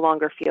they no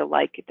longer feel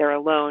like they're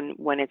alone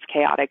when it's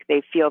chaotic.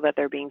 They feel that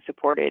they're being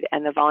supported,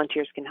 and the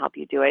volunteers can help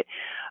you do it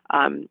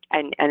and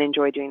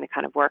enjoy doing the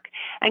kind of work.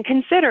 And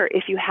consider,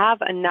 if you have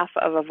enough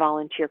of a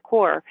volunteer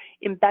corps,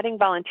 embedding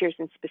volunteers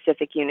in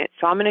specific units.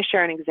 So I'm going to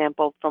share an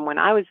example from when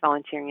I was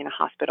volunteering in a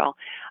hospital.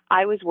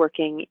 I was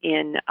working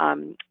in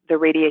the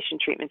radiation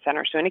treatment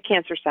center, so in a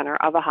cancer center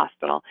of a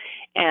hospital,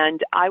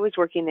 and I was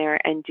working there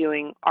and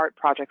doing art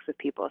projects with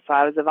people. So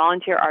I was a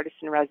volunteer artist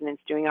in residence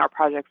doing art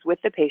projects with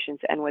the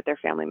patients and with their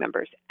family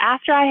members.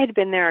 After I had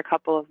been there a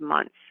couple of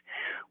months,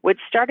 what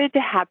started to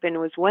happen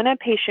was when a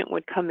patient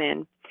would come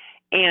in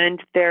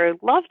and their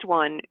loved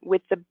one,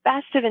 with the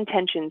best of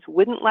intentions,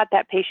 wouldn't let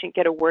that patient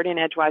get a word in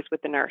edgewise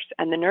with the nurse.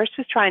 And the nurse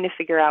was trying to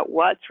figure out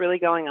what's really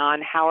going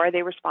on, how are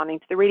they responding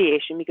to the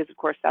radiation, because of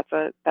course that's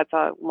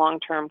a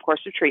long-term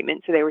course of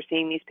treatment, so they were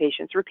seeing these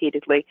patients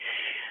repeatedly.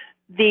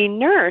 The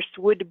nurse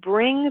would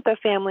bring the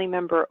family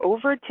member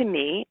over to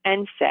me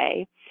and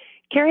say,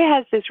 Carrie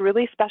has this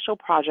really special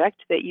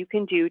project that you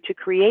can do to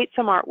create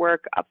some artwork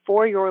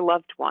for your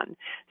loved one.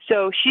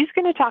 So she's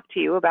going to talk to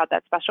you about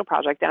that special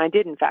project, and I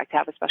did in fact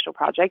have a special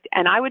project,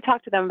 and I would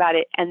talk to them about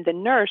it, and the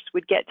nurse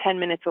would get 10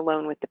 minutes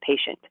alone with the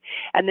patient.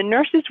 And the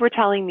nurses were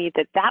telling me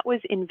that that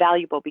was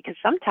invaluable because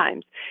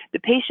sometimes the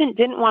patient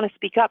didn't want to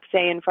speak up,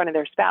 say, in front of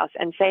their spouse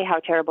and say how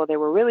terrible they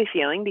were really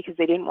feeling because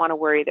they didn't want to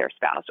worry their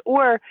spouse,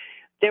 or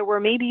there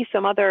were maybe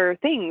some other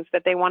things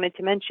that they wanted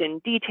to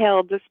mention,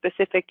 detailed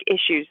specific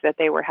issues that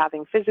they were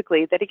having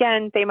physically that,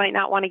 again, they might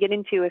not want to get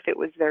into if it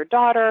was their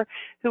daughter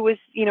who was,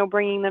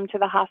 bringing them to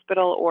the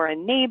hospital, or a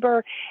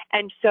neighbor.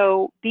 And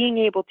so being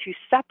able to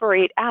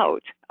separate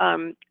out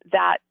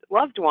that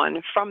loved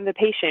one from the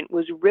patient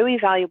was really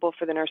valuable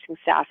for the nursing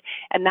staff.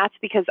 And that's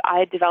because I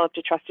had developed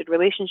a trusted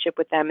relationship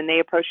with them, and they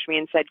approached me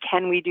and said,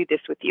 can we do this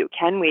with you?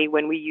 Can we,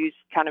 when we use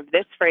kind of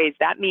this phrase,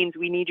 that means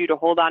we need you to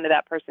hold on to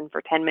that person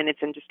for 10 minutes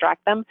and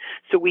distract them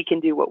so we can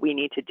do what we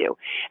need to do.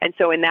 And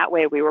so in that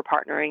way, we were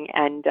partnering,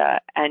 and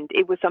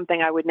it was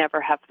something I would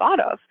never have thought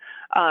of.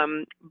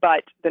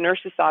 But the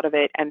nurses thought of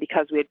it, and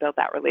because we had built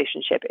that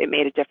relationship, it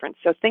made a difference.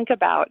 So think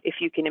about if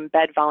you can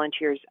embed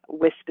volunteers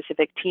with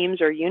specific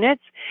teams or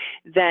units,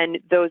 then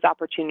those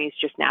opportunities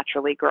just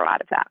naturally grow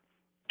out of that.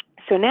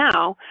 So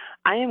now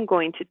I am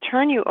going to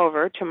turn you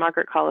over to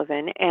Margaret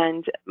Cullivan,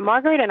 and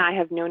Margaret and I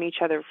have known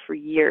each other for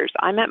years.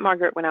 I met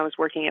Margaret when I was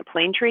working at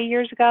Plaintree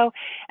years ago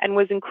and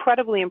was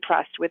incredibly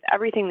impressed with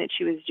everything that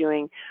she was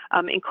doing,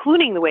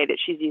 including the way that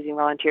she's using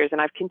volunteers,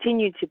 and I've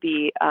continued to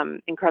be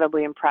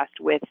incredibly impressed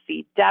with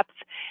the depth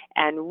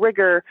and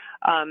rigor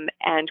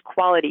and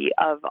quality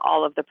of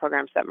all of the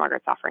programs that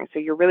Margaret's offering. So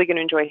you're really going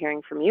to enjoy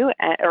hearing from you,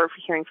 or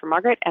hearing from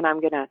Margaret, and I'm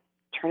going to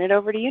turn it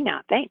over to you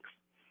now. Thanks.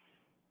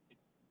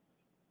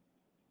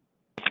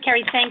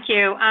 Carrie, thank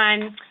you.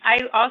 I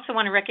also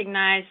want to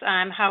recognize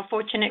how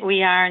fortunate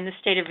we are in the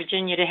state of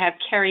Virginia to have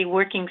Carrie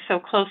working so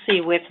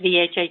closely with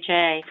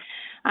VHHA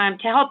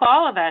to help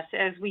all of us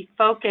as we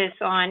focus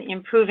on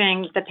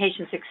improving the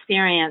patient's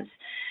experience.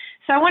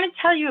 So I want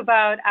to tell you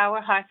about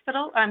our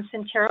hospital,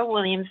 Sentara,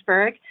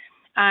 Williamsburg.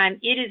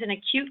 It is an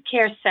acute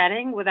care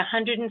setting with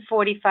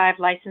 145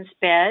 licensed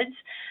beds,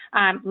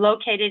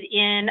 located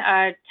in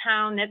a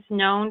town that's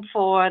known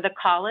for the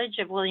College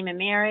of William and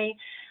Mary,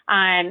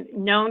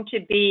 known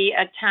to be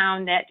a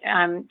town that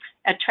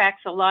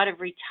attracts a lot of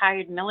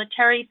retired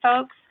military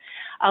folks,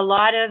 a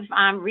lot of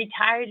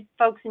retired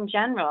folks in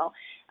general.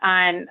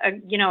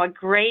 A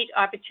great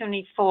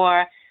opportunity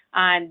for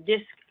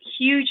this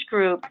huge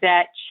group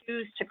that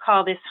choose to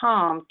call this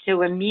home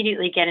to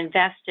immediately get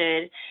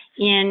invested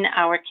in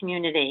our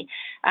community.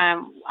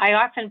 I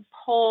often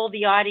poll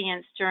the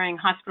audience during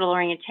hospital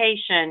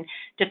orientation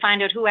to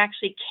find out who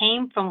actually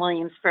came from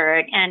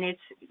Williamsburg, and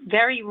it's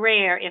very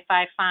rare if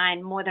I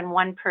find more than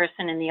one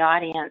person in the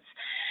audience.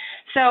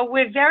 So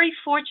we're very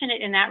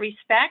fortunate in that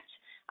respect.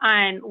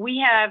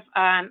 We have,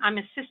 I'm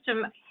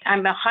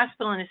a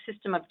hospital in a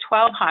system of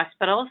 12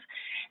 hospitals.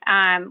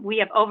 We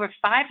have over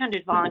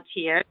 500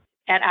 volunteers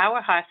at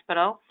our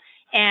hospital,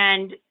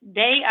 and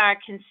they are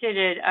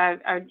considered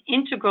an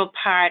integral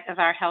part of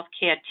our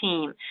healthcare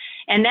team.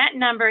 And that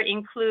number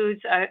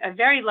includes a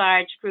very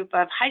large group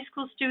of high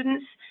school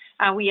students.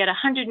 We had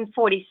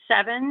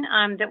 147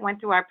 that went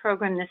through our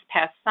program this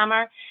past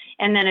summer,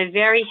 and then a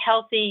very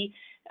healthy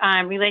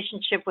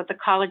relationship with the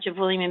College of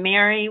William and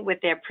Mary with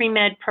their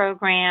pre-med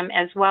program,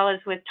 as well as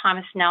with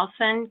Thomas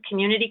Nelson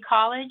Community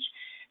College.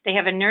 They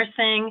have a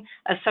nursing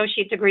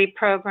associate degree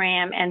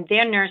program, and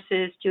their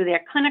nurses do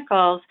their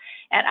clinicals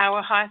at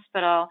our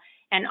hospital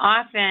and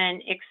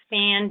often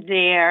expand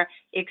their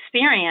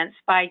experience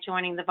by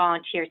joining the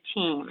volunteer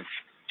team.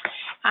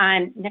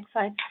 Next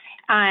slide.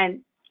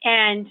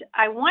 And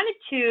I wanted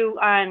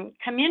to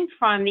come in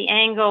from the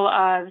angle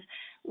of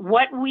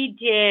what we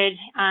did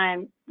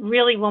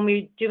really when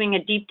we were doing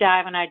a deep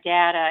dive on our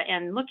data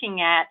and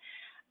looking at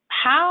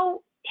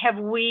how have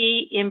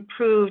we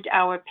improved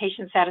our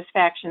patient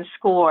satisfaction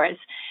scores.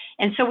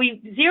 And so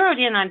we zeroed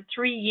in on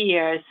 3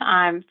 years,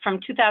 from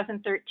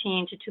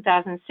 2013 to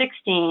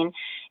 2016,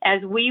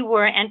 as we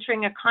were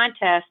entering a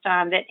contest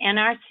that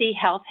NRC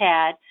Health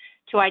had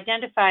to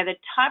identify the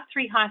top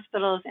 3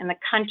 hospitals in the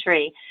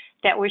country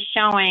that were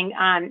showing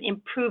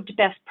improved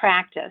best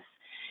practice.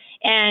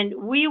 And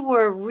we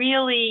were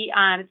really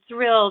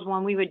thrilled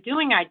when we were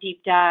doing our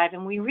deep dive,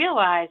 and we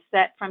realized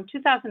that from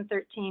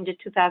 2013 to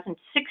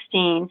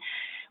 2016,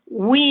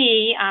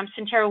 we,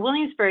 Sentara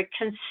Williamsburg,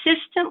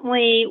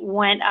 consistently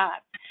went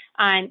up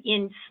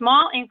in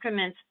small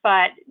increments,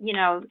 but, you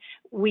know,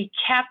 we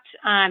kept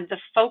the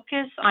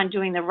focus on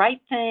doing the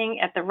right thing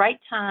at the right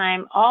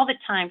time, all the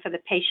time for the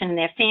patient and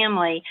their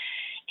family.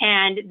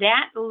 And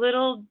that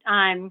little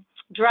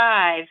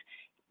drive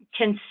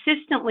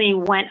consistently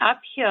went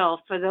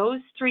uphill for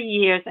those 3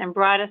 years and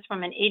brought us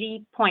from an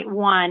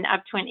 80.1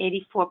 up to an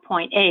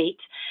 84.8.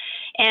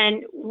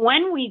 And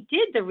when we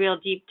did the real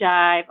deep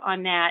dive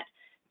on that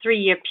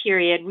 3-year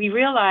period, we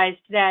realized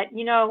that,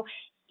 you know,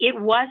 it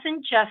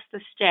wasn't just the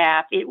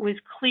staff, it was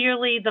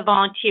clearly the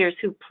volunteers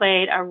who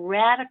played a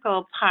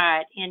radical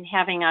part in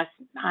having us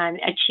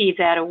achieve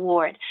that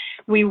award.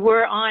 We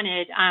were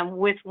honored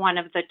with one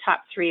of the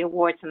top 3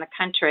 awards in the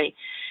country.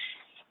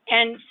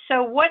 And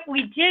so what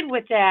we did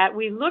with that,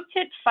 we looked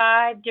at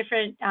 5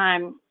 different,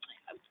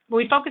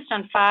 we focused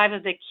on 5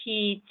 of the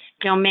key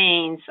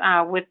domains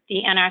with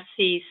the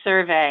NRC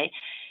survey.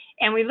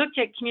 And we looked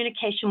at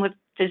communication with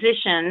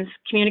physicians,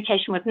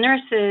 communication with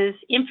nurses,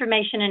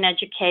 information and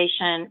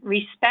education,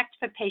 respect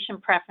for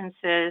patient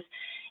preferences,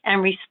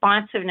 and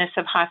responsiveness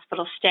of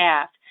hospital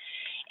staff.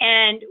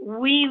 And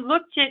we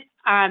looked at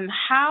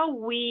how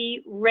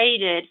we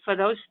rated for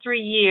those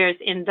 3 years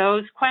in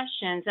those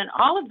questions, and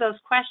all of those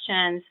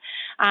questions,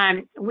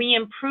 we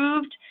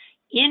improved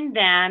in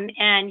them,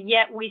 and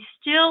yet we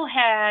still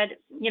had,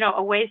 you know,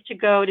 a ways to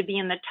go to be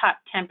in the top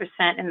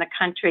 10% in the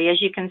country.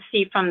 As you can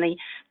see from the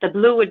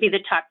blue would be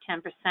the top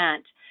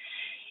 10%.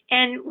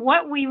 And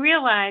what we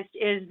realized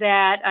is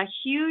that a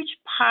huge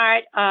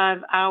part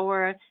of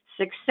our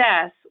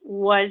success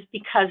was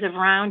because of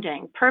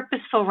rounding,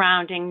 purposeful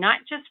rounding, not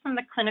just from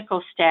the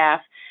clinical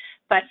staff,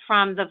 but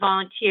from the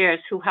volunteers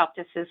who helped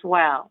us as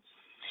well.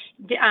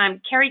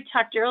 Carrie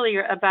talked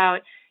earlier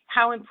about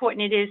how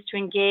important it is to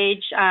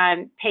engage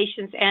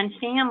patients and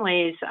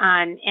families,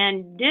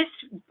 and this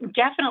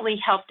definitely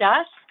helped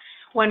us.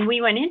 When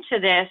we went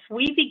into this,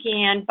 we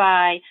began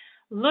by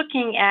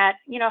looking at,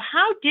 you know,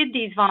 how did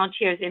these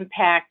volunteers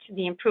impact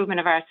the improvement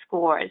of our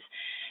scores?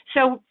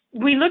 So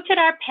we looked at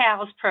our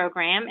PALS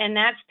program, and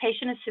that's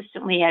Patient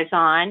Assistant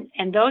Liaison,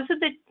 and those are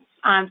the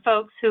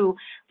folks who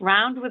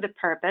round with a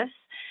purpose.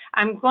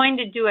 I'm going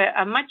to do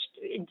a much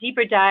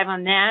deeper dive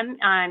on them,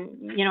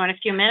 you know, in a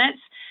few minutes.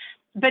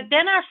 But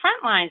then our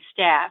frontline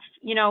staff,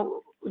 you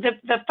know,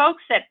 the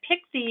folks that pick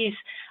these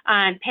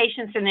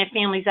patients and their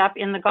families up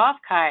in the golf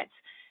carts.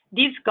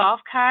 These golf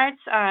carts,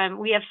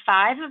 we have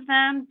 5 of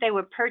them. They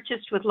were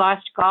purchased with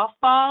lost golf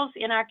balls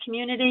in our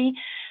community.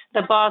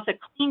 The balls are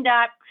cleaned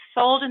up,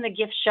 sold in the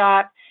gift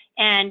shop,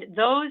 and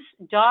those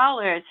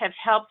dollars have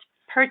helped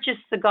purchase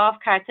the golf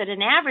carts at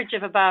an average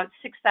of about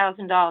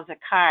 $6,000 a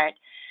cart.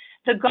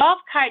 The golf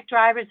cart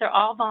drivers are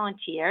all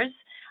volunteers.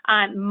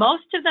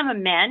 Most of them are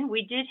men.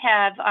 We did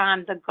have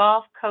the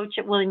golf coach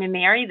at William &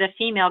 Mary, the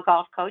female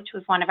golf coach,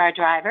 was one of our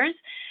drivers.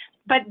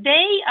 But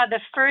they are the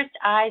first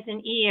eyes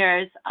and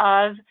ears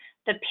of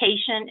the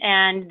patient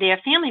and their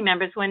family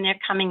members when they're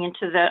coming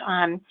into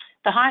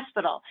the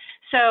hospital.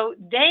 So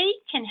they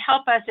can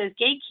help us as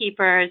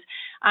gatekeepers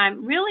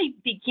really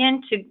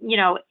begin to, you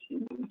know,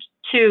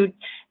 to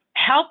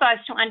help us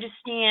to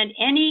understand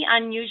any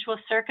unusual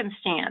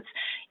circumstance.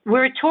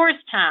 We're a tourist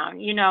town,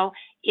 you know.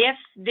 If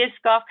this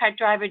golf cart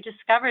driver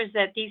discovers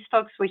that these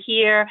folks were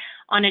here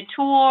on a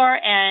tour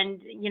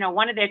and, you know,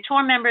 one of their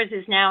tour members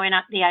is now in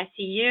the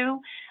ICU,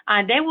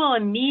 they will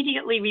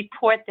immediately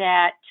report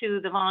that to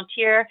the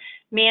volunteer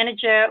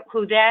manager,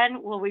 who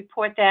then will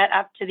report that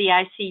up to the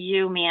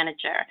ICU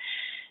manager.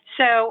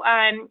 So,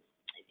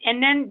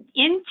 and then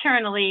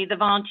internally, the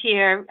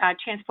volunteer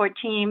transport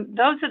team,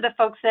 those are the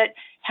folks that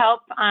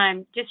help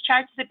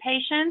discharge the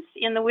patients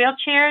in the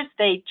wheelchairs.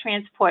 They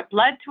transport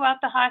blood throughout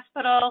the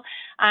hospital.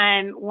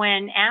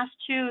 When asked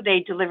to,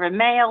 they deliver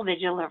mail, they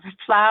deliver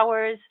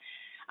flowers.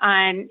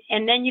 And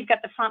then you've got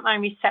the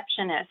frontline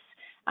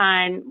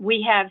receptionists.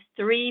 We have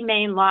 3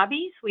 main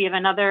lobbies. We have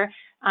another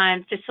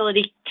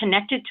facility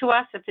connected to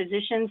us, a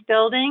physician's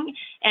building,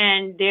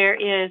 and there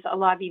is a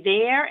lobby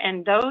there,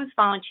 and those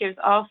volunteers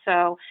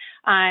also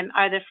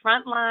are the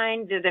front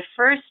line. They're the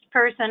first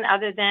person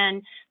other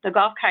than the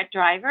golf cart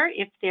driver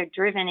if they're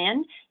driven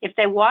in. If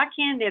they walk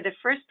in, they're the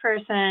first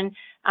person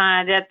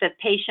that the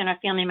patient or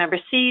family member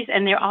sees,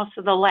 and they're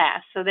also the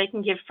last, so they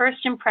can give first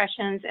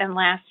impressions and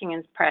lasting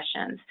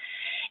impressions.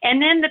 And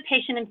then the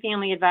Patient and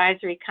Family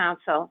Advisory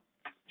Council.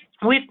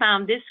 We've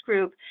found this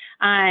group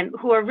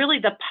who are really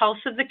the pulse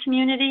of the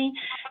community.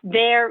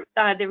 The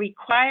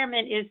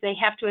requirement is they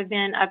have to have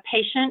been a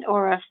patient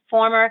or a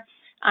former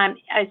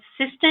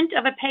assistant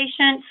of a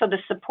patient, so the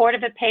support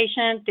of a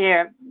patient,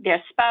 their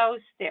spouse,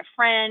 their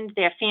friend,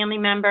 their family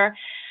member.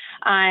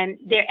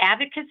 They're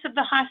advocates of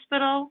the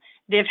hospital.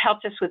 They've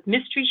helped us with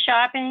mystery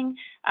shopping.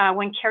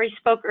 When Carrie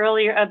spoke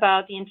earlier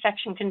about the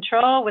infection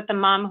control with the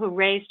mom who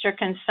raised her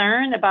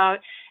concern about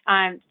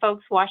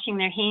folks washing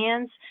their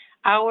hands,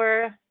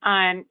 our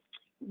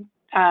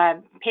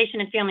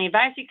patient and family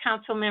advisory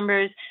council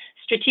members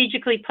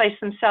strategically place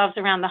themselves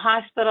around the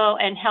hospital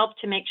and help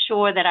to make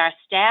sure that our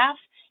staff,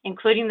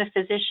 including the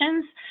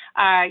physicians,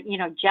 are,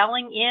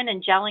 gelling in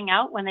and gelling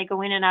out when they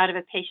go in and out of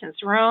a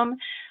patient's room.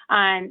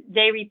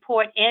 They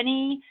report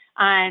any,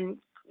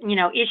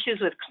 issues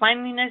with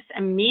cleanliness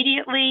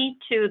immediately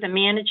to the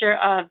manager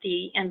of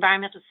the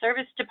environmental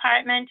service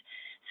department,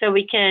 so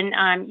we can,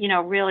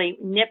 really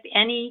nip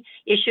any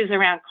issues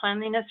around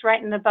cleanliness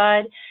right in the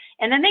bud.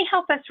 And then they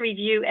help us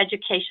review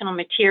educational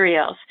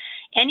materials.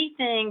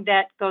 Anything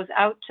that goes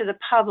out to the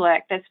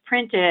public that's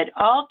printed,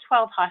 all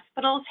 12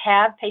 hospitals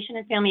have patient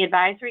and family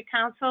advisory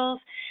councils,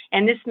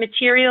 and this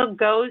material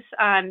goes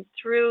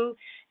through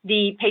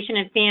the patient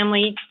and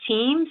family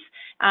teams.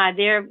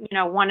 They're,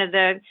 one of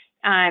the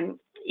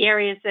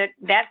areas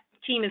that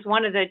team is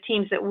one of the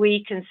teams that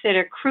we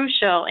consider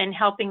crucial in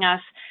helping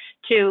us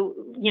to,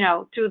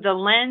 through the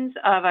lens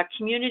of a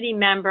community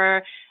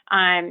member,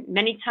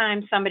 many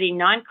times somebody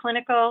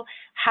non-clinical,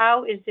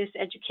 how is this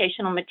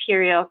educational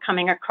material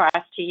coming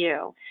across to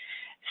you?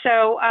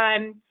 So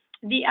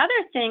the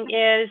other thing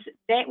is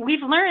that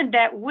we've learned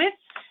that with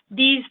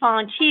these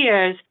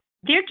volunteers,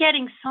 they're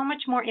getting so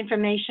much more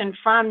information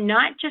from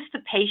not just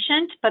the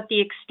patient, but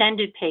the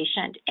extended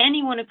patient,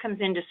 anyone who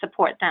comes in to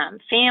support them,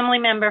 family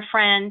member,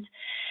 friends.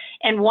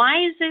 And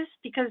why is this?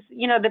 Because,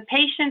 the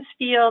patients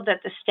feel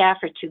that the staff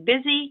are too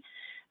busy.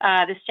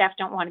 The staff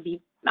don't want to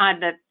be,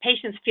 the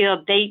patients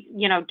feel they,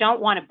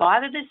 don't want to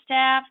bother the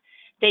staff.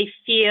 They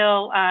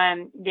feel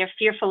they're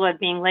fearful of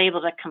being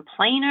labeled a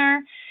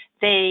complainer.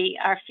 They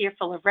are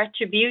fearful of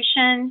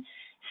retribution.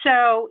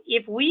 So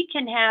if we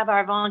can have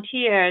our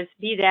volunteers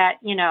be that,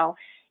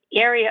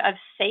 area of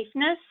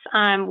safeness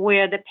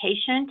where the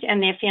patient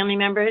and their family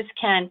members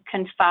can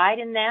confide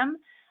in them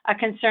a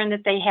concern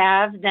that they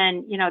have,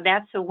 then,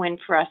 that's a win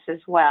for us as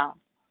well.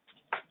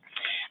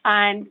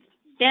 Then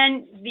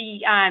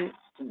the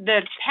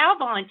PAL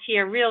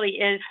volunteer really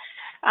is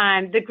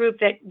the group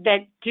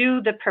that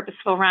do the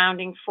purposeful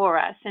rounding for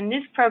us. And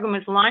this program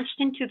was launched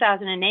in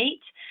 2008.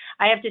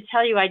 I have to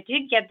tell you, I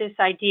did get this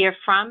idea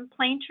from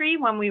Plaintree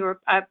when we were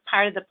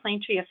part of the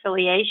Plaintree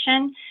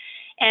affiliation.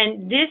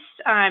 And this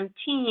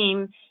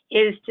team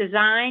is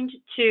designed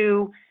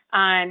to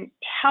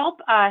help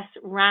us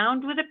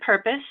round with a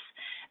purpose.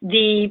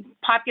 The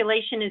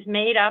population is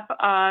made up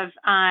of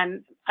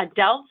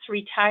adults,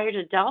 retired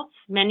adults,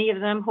 many of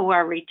them who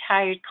are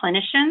retired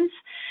clinicians.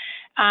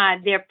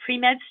 They're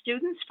pre-med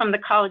students from the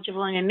College of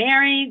William and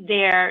Mary.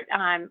 They're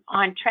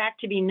on track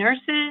to be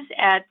nurses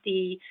at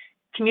the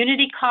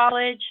community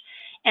college.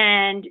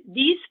 And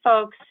these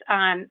folks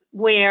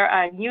wear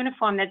a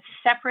uniform that's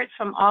separate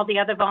from all the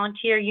other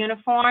volunteer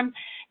uniform.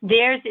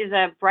 Theirs is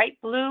a bright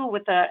blue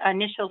with the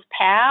initials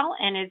PAL,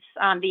 and it's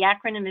the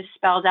acronym is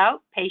spelled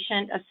out,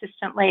 Patient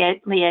Assistant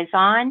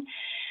Liaison.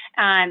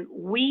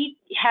 We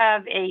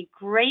have a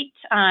great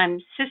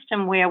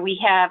system where we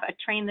have a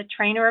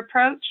train-the-trainer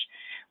approach.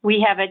 We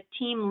have a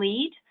team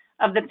lead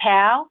of the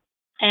PAL,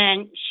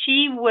 and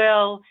she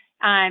will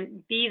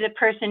be the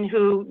person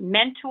who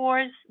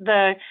mentors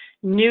the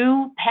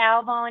new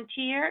PAL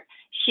volunteer.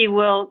 She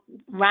will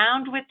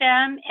round with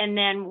them, and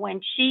then when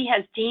she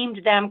has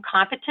deemed them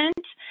competent,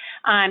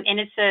 and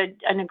it's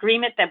an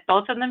agreement that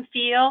both of them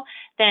feel,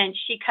 then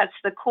she cuts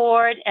the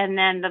cord, and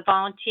then the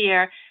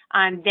volunteer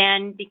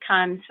then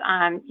becomes,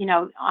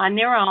 on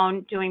their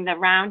own doing the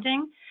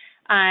rounding.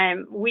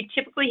 We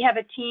typically have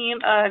a team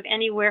of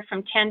anywhere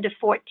from 10 to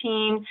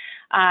 14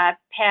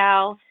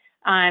 PAL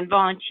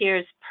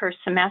volunteers per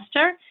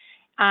semester.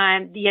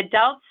 The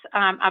adults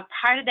are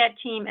part of that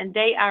team, and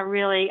they are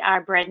really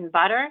our bread and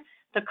butter.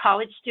 The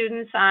college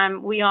students,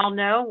 we all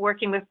know,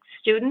 working with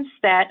students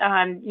that,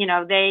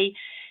 they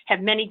have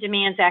many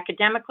demands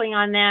academically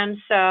on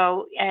them.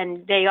 So,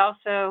 and they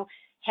also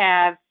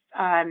have,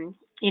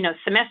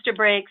 semester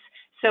breaks.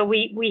 So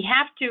we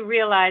have to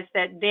realize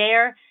that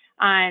they're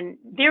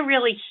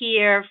really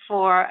here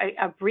for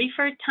a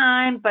briefer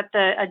time, but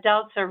the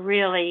adults are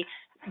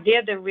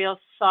they're the real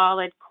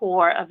solid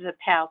core of the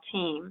PAL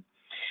team.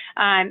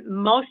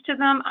 Most of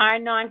them are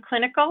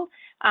non-clinical,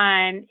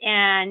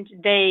 and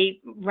they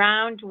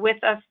round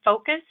with a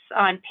focus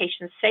on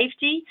patient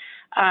safety,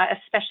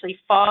 especially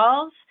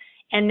falls,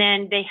 and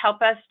then they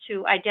help us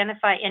to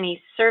identify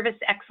any service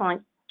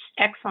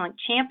excellent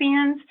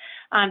champions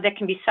that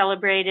can be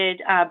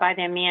celebrated by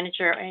their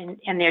manager and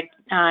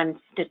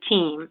the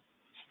team.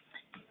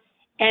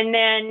 And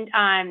then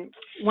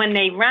when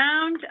they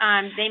round,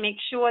 they make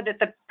sure that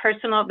the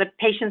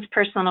patient's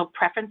personal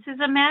preferences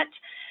are met.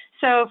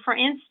 So, for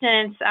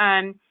instance,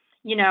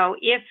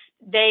 if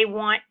they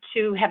want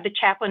to have the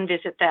chaplain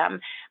visit them.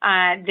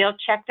 They'll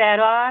check that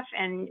off,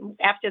 and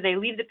after they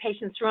leave the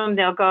patient's room,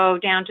 they'll go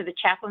down to the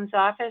chaplain's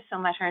office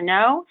and let her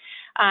know.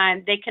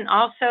 They can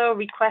also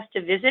request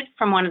a visit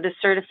from one of the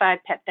certified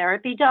pet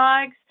therapy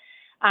dogs.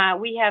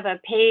 We have a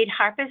paid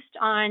harpist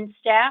on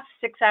staff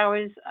 6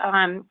 hours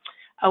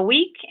a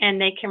week,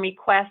 and they can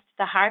request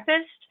the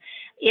harpist.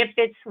 If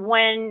it's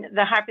when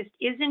the harpist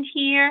isn't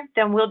here,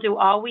 then we'll do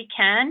all we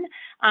can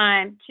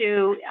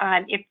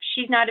if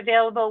she's not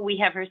available, we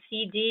have her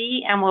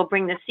CD, and we'll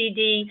bring the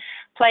CD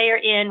player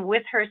in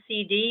with her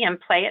CD and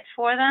play it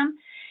for them.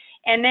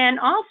 And then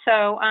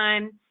also,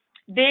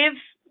 they've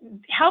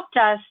helped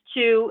us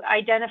to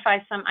identify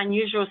some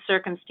unusual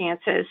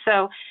circumstances.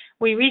 So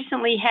we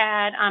recently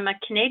had a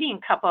Canadian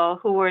couple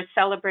who were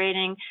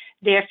celebrating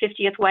their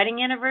 50th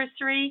wedding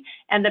anniversary,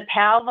 and the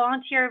PAL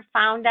volunteer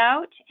found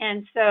out,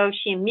 and so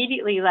she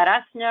immediately let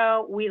us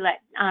know. We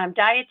let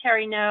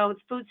dietary know,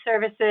 food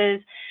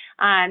services.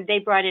 They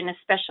brought in a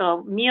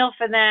special meal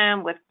for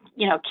them with,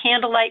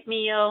 candlelight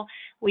meal.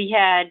 We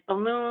had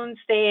balloons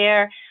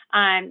there.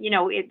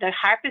 The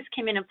harpist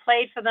came in and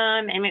played for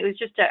them, and it was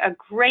just a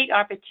great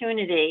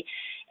opportunity.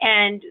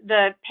 And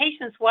the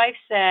patient's wife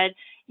said,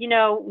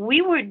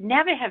 we would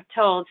never have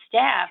told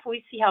staff.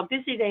 We see how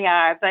busy they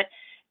are, but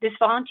this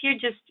volunteer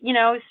just,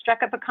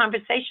 struck up a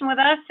conversation with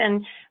us,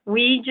 and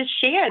we just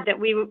shared that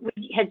we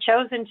had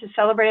chosen to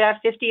celebrate our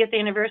 50th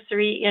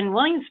anniversary in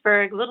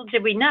Williamsburg. Little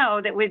did we know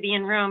that we'd be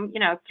in room,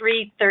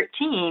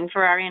 313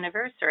 for our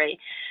anniversary.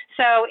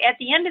 So at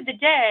the end of the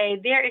day,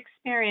 their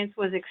experience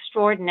was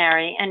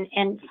extraordinary, and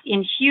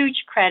in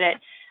huge credit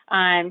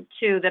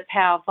to the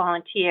PAL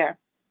volunteer.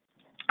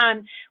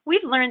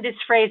 We've learned this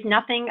phrase,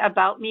 nothing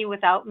about me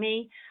without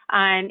me,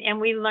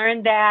 and we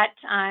learned that,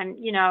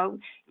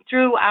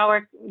 through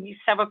our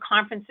several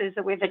conferences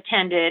that we've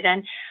attended.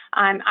 And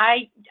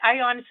I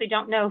honestly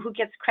don't know who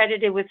gets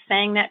credited with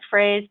saying that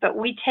phrase, but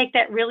we take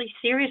that really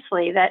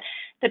seriously, that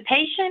the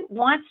patient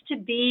wants to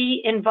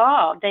be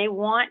involved. They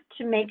want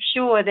to make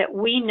sure that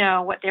we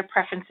know what their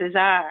preferences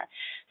are.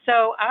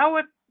 So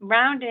our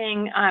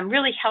rounding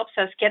really helps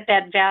us get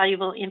that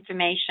valuable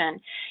information.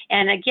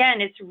 And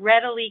again, it's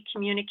readily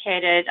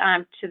communicated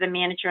to the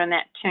manager on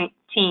that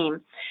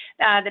team.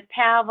 The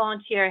PAL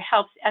volunteer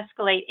helps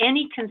escalate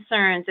any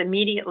concerns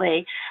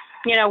immediately.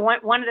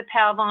 One of the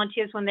PAL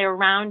volunteers, when they were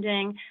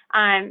rounding,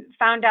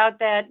 found out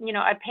that,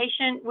 a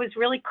patient was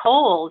really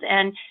cold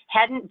and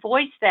hadn't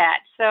voiced that.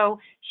 So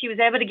she was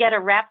able to get a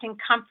wrapped in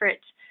comfort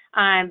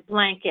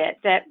blanket.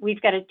 That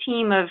we've got a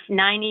team of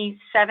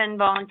 97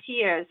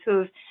 volunteers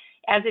who've,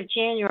 as of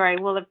January,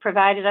 will have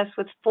provided us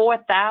with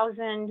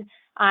 4,000,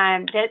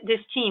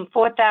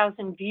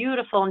 4,000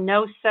 beautiful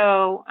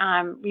no-sew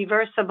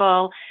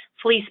reversible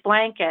fleece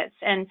blankets.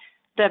 And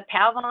the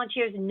PAL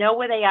volunteers know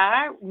where they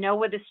are, know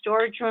where the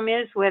storage room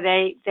is, where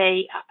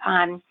they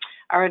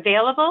are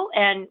available,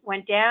 and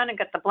went down and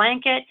got the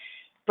blanket,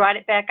 brought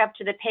it back up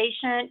to the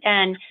patient.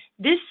 And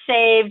this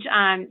saved,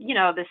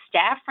 the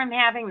staff from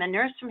having, the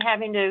nurse from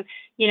having to,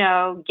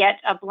 get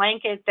a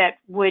blanket that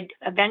would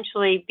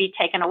eventually be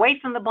taken away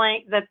from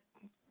the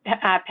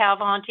PAL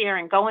volunteer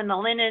and go in the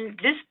linen.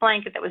 This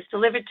blanket that was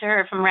delivered to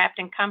her from Wrapped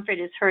in Comfort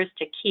is hers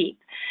to keep.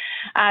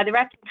 The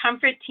Wrapped in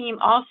Comfort team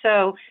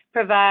also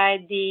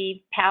provide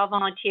the PAL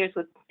volunteers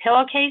with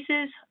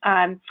pillowcases,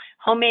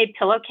 homemade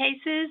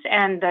pillowcases,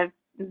 and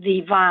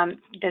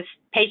this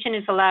patient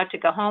is allowed to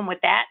go home with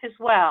that as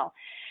well.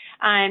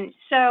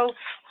 So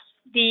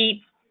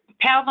the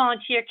PAL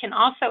volunteer can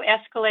also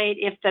escalate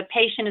if the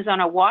patient is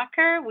on a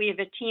walker. We have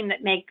a team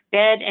that make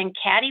bed and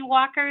caddy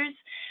walkers.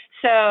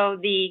 So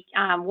the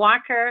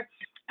walker,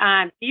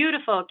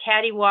 beautiful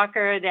caddy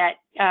walker that,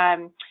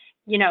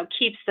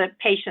 keeps the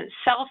patient's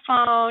cell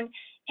phone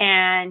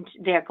and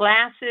their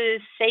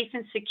glasses safe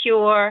and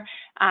secure.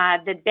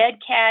 The bed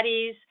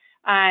caddies,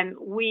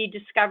 we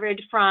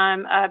discovered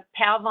from a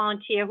PAL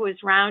volunteer who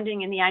was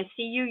rounding in the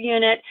ICU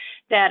unit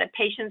that a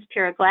patient's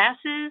pair of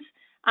glasses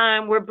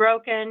were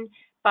broken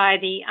by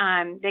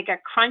they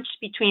got crunched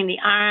between the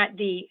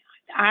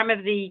arm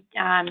of the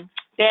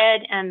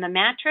bed and the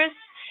mattress.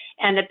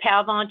 And the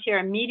PAL volunteer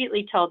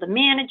immediately told the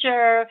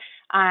manager.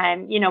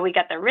 We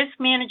got the risk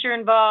manager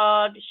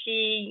involved.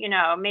 She,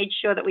 made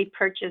sure that we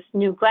purchased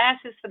new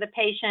glasses for the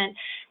patient.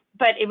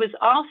 But it was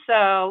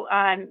also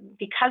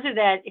because of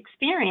that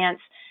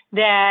experience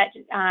that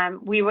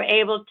we were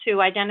able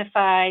to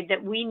identify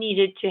that we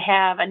needed to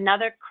have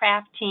another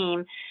craft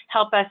team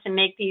help us and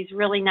make these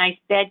really nice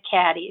bed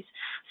caddies.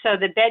 So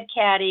the bed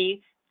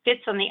caddy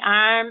fits on the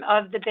arm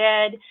of the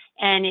bed,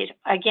 and it,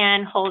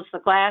 again, holds the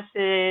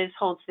glasses,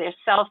 holds their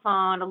cell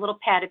phone, a little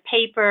pad of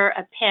paper,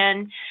 a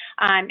pen,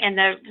 and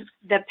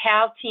the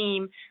PAL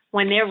team,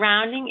 when they're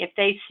rounding, if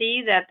they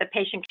see that the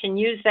patient can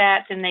use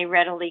that, then they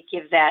readily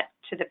give that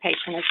to the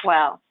patient as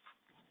well.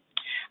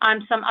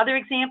 Some other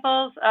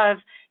examples of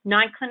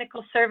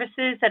non-clinical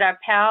services that our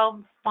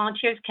PAL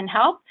volunteers can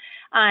help.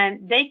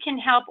 They can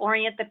help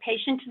orient the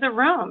patient to the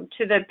room,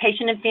 to the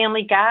patient and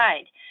family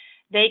guide.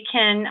 They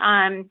can,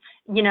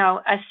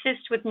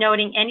 assist with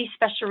noting any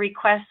special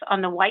requests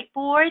on the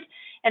whiteboard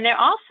And they're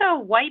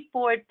also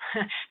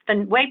the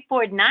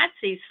whiteboard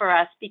Nazis for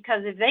us,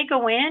 because if they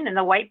go in and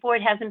the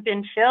whiteboard hasn't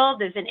been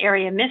filled, there's an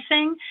area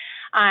missing,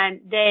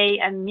 they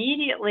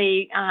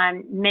immediately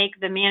make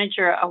the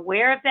manager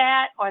aware of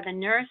that, or the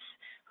nurse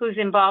who's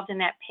involved in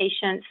that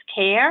patient's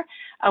care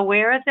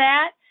aware of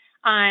that.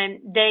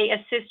 They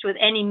assist with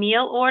any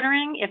meal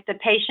ordering. If the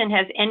patient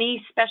has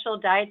any special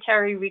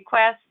dietary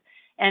requests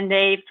and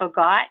they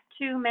forgot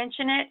to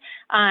mention it,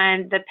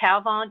 the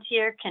PAL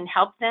volunteer can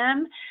help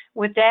them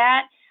with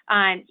that.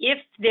 If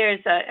there's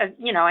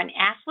an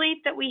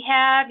athlete that we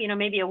have,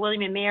 maybe a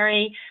William and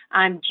Mary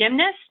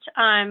gymnast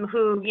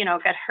who,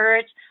 got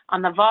hurt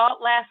on the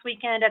vault last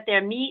weekend at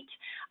their meet,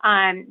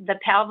 the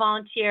PAL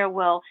volunteer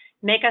will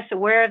make us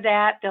aware of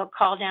that. They'll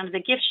call down to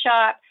the gift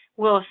shop.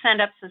 We'll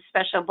send up some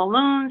special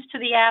balloons to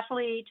the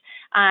athlete.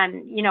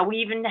 We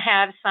even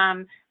have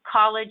some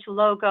college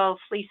logo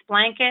fleece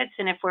blankets,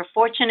 and if we're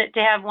fortunate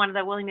to have one of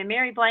the William &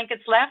 Mary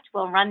blankets left,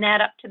 we'll run that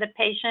up to the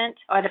patient,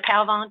 or the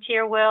PAL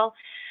volunteer will.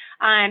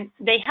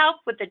 They help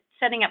with the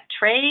setting up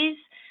trays,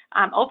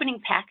 opening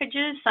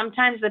packages.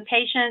 Sometimes the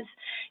patients,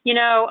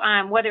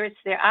 whether it's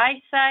their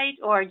eyesight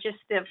or just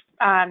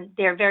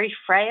they're very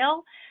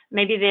frail,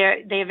 maybe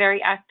they're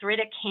very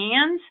arthritic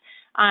hands,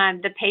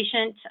 the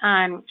patient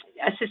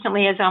assistant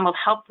liaison will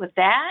help with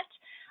that.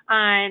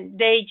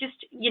 They just,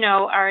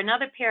 are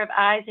another pair of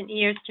eyes and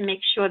ears to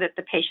make sure that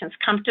the patient's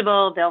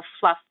comfortable. They'll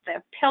fluff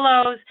their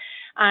pillows,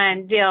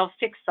 they'll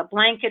fix the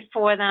blanket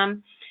for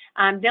them.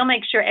 They'll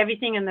make sure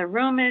everything in the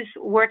room is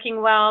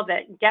working well,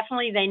 that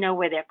definitely they know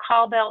where their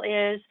call bell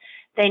is.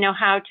 They know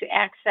how to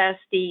access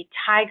the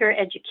Tiger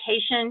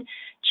Education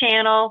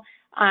channel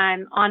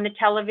on the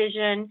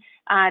television.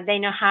 They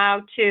know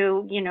how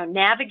to,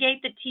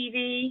 navigate the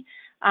TV.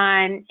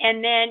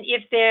 And then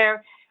if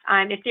they're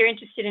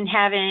interested in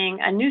having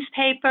a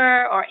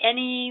newspaper or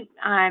any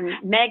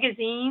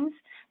magazines,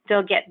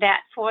 they'll get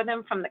that for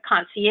them from the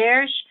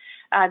concierge.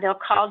 They'll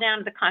call down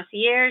to the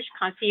concierge.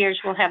 Concierge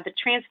will have the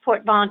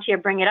transport volunteer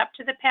bring it up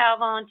to the PAL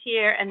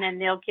volunteer, and then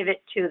they'll give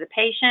it to the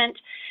patient.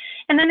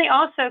 And then they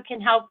also can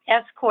help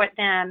escort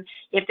them,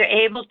 if they're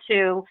able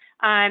to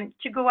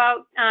go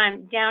out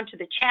down to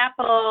the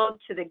chapel,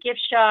 to the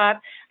gift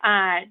shop,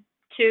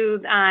 to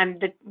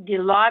the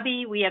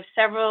lobby. We have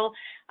several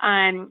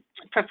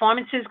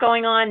performances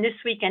going on this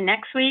week and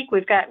next week.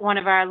 We've got one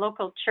of our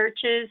local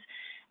churches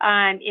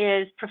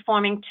is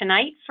performing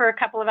tonight for a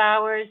couple of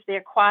hours,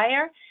 their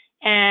choir,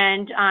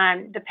 and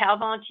the PAL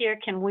volunteer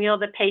can wheel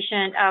the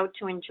patient out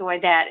to enjoy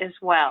that as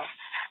well.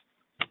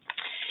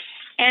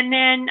 And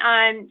then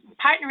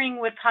partnering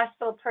with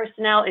hospital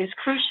personnel is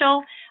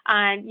crucial.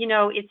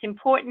 It's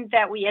important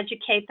that we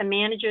educate the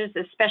managers,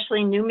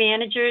 especially new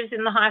managers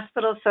in the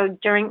hospital. So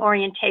during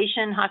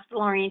orientation,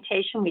 hospital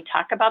orientation, we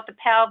talk about the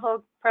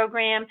PAL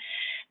program,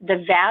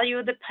 the value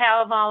of the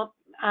PAL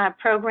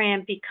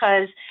program,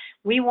 because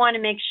we want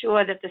to make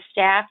sure that the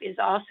staff is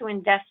also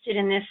invested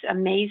in this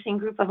amazing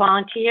group of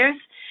volunteers.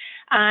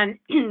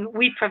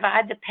 We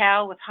provide the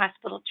PAL with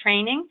hospital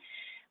training.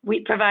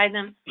 We provide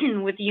them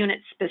with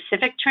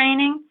unit-specific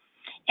training,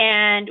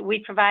 and we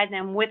provide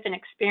them with an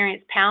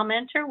experienced PAL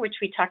mentor, which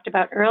we talked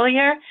about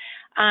earlier.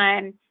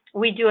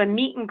 We do a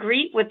meet and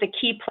greet with the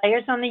key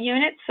players on the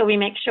unit, so we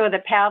make sure the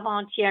PAL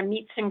volunteer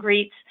meets and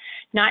greets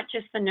not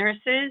just the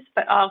nurses,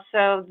 but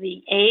also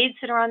the aides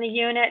that are on the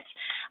unit.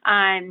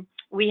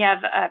 We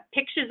have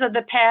pictures of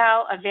the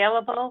PAL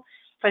available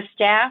for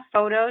staff,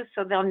 photos,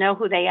 so they'll know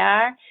who they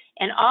are.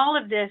 And all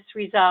of this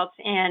results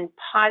in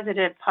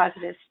positive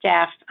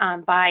staff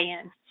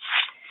buy-in.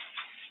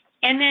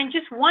 And then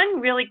just one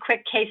really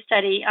quick case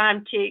study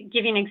to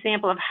give you an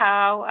example of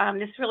how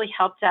this really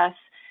helped us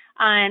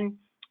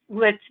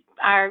with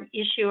our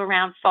issue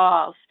around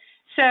falls.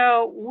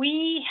 So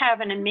we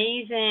have an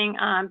amazing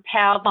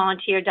PAL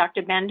volunteer,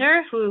 Dr.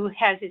 Bender, who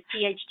has his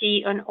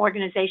PhD in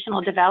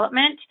organizational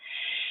development.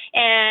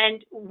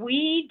 And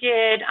we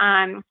did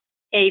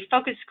a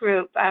focus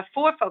group,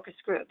 4 focus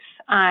groups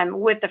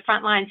with the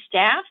frontline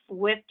staff,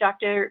 with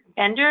Dr.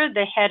 Bender,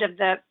 the head of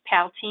the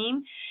PAL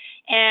team,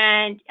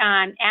 and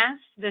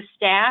asked the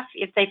staff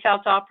if they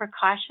felt all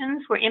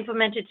precautions were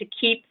implemented to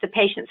keep the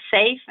patient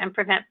safe and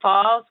prevent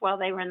falls while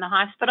they were in the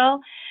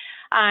hospital.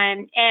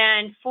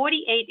 And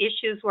 48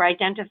 issues were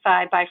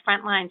identified by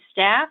frontline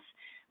staff.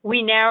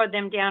 We narrowed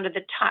them down to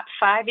the top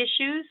 5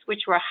 issues,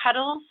 which were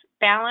huddles,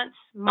 balance,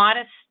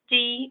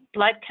 modesty,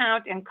 blood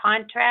count, and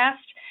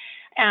contrast.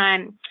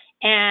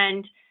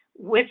 And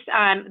with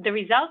the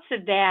results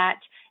of that,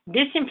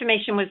 this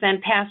information was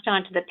then passed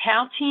on to the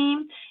PAL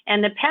team,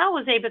 and the PAL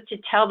was able to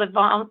tell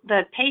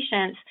the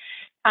patients,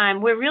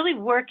 we're really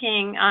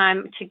working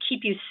to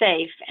keep you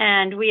safe,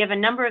 and we have a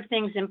number of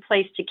things in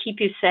place to keep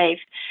you safe.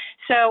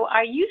 So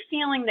are you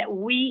feeling that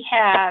we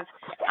have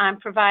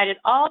provided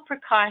all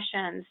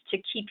precautions to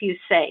keep you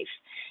safe?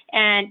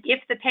 And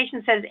if the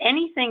patient says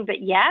anything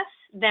but yes,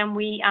 then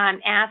we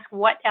ask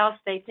what else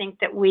they think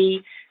that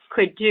we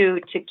could do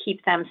to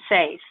keep them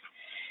safe.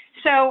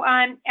 So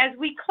as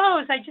we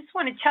close, I just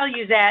want to tell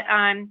you that,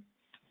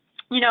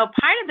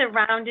 part of the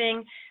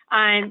rounding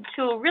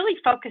tool really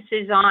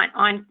focuses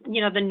on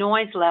the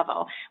noise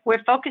level.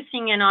 We're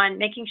focusing in on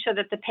making sure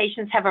that the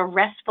patients have a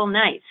restful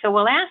night. So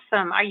we'll ask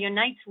them, are your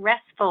nights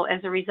restful as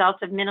a result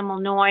of minimal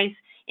noise,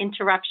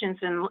 interruptions,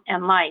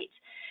 and light?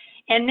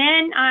 And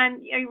then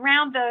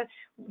around the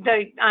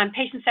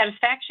patient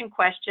satisfaction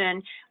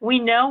question, we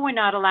know we're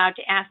not allowed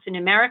to ask the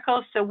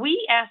numerical, so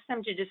we ask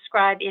them to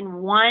describe in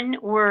one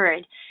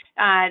word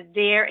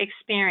their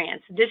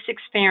experience, this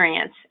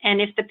experience.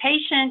 And if the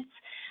patient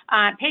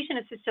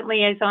assistant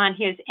liaison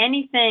hears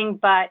anything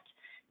but,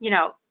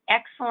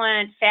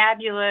 excellent,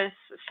 fabulous,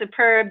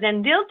 superb,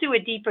 then they'll do a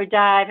deeper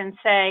dive and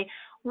say,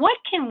 what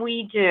can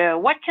we do?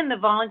 What can the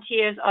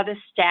volunteers or the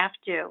staff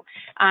do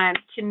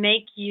to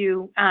make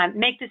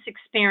this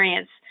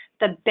experience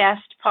the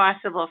best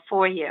possible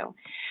for you?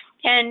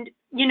 And,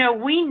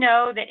 we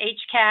know that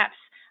HCAHPS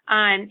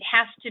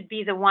has to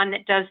be the one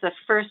that does the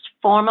first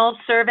formal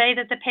survey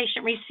that the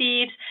patient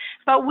receives,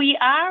 but we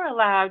are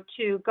allowed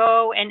to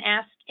go and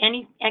ask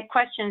any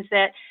questions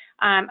that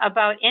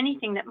about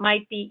anything that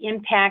might be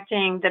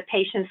impacting the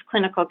patient's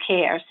clinical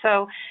care.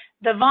 So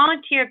the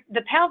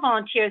PAL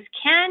volunteers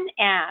can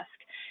ask,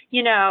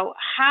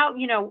 how,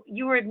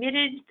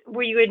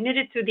 were you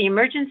admitted through the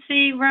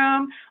emergency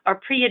room or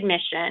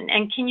pre-admission?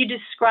 And can you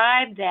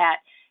describe that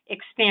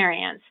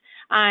experience?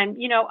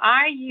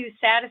 Are you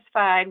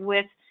satisfied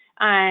with,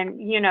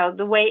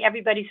 the way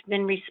everybody's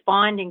been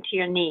responding to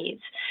your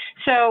needs?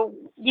 So,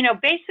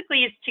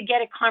 basically it's to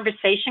get a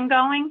conversation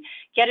going,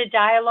 get a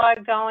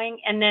dialogue going,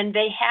 and then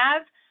they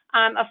have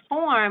a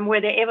form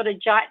where they're able to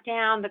jot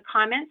down the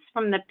comments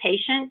from the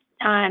patient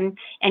and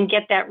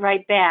get that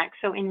right back.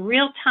 So in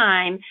real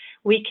time,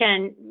 we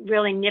can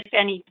really nip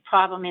any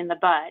problem in the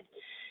bud.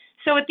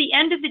 So at the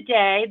end of the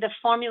day, the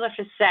formula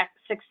for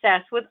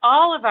success with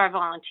all of our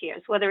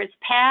volunteers, whether it's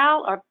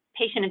PAL or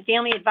Patient and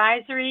Family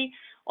Advisory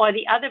or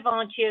the other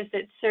volunteers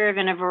that serve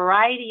in a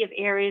variety of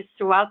areas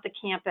throughout the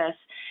campus,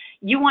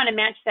 you want to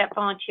match that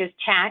volunteer's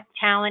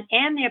talent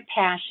and their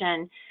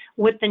passion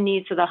with the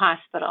needs of the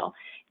hospital.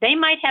 They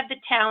might have the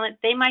talent,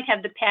 they might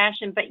have the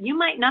passion, but you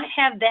might not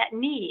have that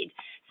need.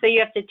 So you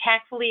have to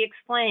tactfully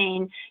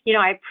explain,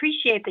 I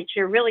appreciate that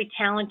you're really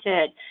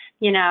talented,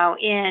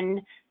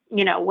 in,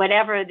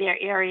 whatever their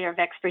area of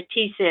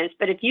expertise is.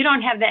 But if you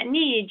don't have that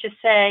need, just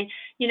say,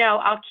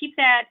 I'll keep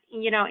that,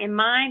 in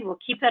mind. We'll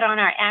keep that on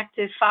our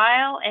active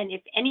file. And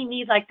if any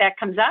need like that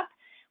comes up,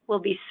 we'll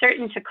be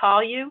certain to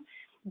call you.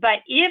 But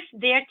if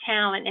their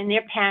talent and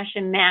their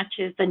passion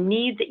matches the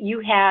need that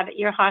you have at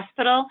your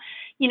hospital,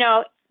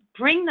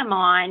 bring them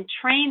on,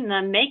 train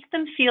them, make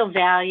them feel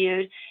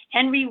valued,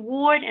 and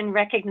reward and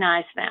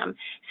recognize them.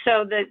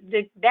 So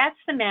that's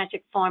the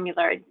magic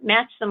formula.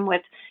 Match them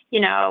with,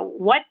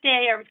 what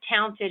they are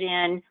talented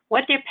in,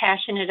 what they're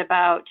passionate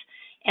about,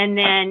 and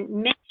then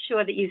make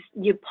sure that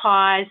you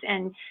pause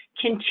and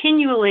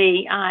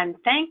continually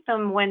thank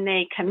them when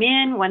they come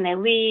in, when they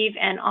leave,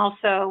 and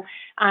also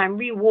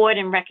reward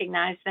and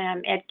recognize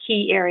them at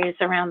key areas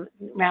around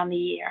the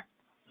year.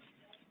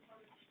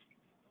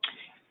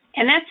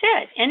 And that's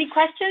it. Any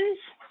questions?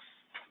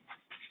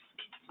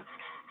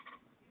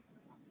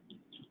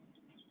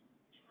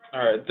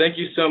 All right. Thank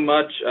you so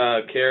much,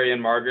 Carrie and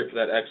Margaret, for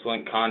that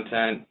excellent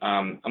content.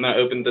 I'm going to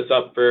open this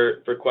up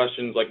for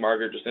questions like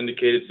Margaret just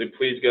indicated, so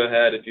please go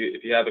ahead. If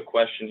you have a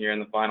question here in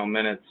the final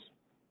minutes,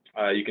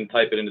 you can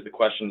type it into the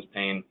questions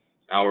pane.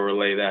 I will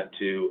relay that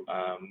to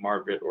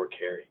Margaret or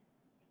Carrie.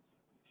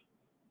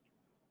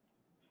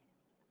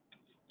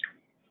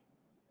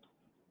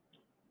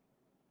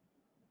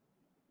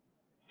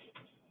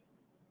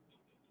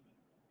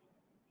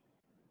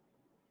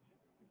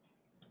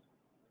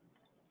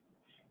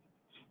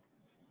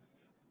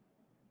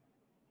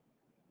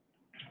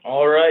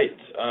 All right.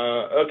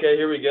 Okay,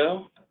 here we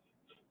go.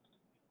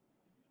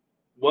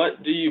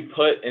 What do you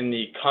put in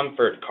the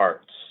comfort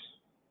carts?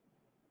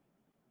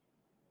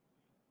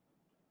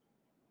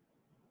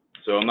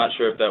 So I'm not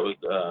sure if that was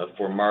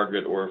for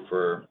Margaret or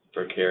for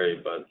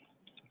Carrie, but.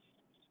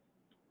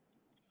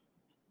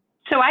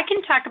 So I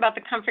can talk about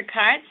the comfort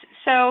carts.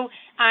 So,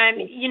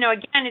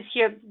 again,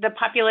 it's the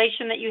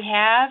population that you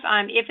have.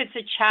 If it's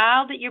a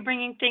child that you're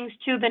bringing things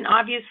to, then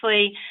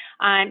obviously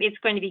it's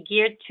going to be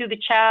geared to the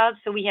child.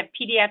 So we have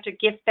pediatric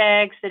gift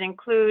bags that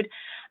include,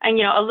 a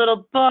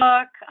little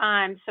book,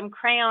 some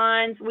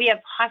crayons. We have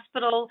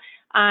hospital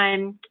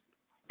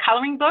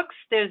coloring books.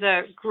 There's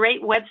a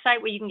great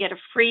website where you can get a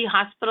free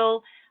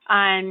hospital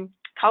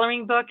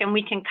coloring book, and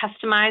we can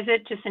customize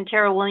it to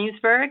Sentara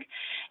Williamsburg.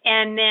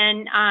 And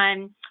then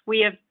we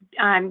have,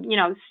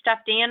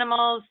 stuffed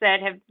animals that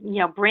have,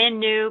 brand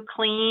new,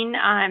 clean,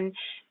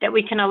 that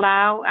we can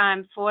allow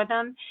for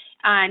them.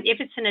 If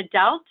it's an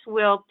adult,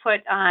 we'll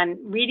put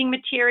reading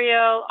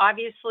material,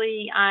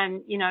 obviously,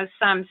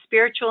 some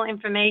spiritual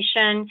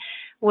information.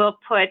 We'll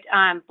put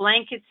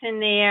blankets in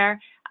there.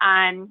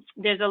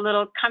 There's a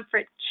little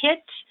comfort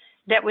kit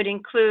that would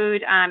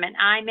include an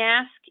eye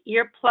mask,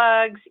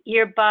 earplugs,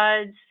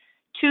 earbuds,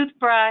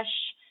 toothbrush,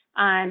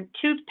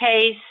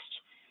 toothpaste.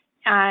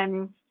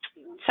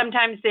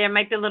 Sometimes there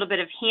might be a little bit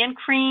of hand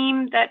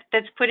cream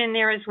that's put in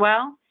there as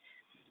well.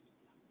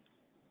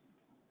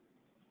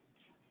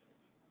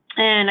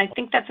 And I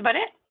think that's about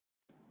it.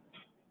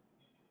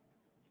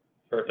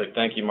 Perfect.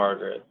 Thank you,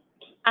 Margaret.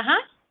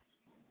 Uh-huh.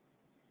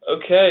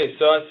 Okay,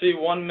 so I see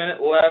 1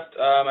 minute left.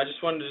 I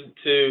just wanted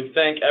to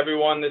thank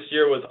everyone. This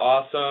year was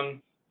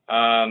awesome.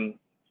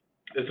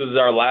 This was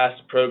our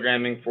last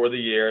programming for the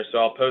year, so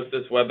I'll post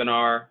this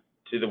webinar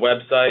to the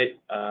website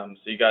so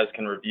you guys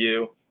can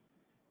review.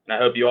 And I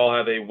hope you all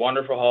have a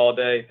wonderful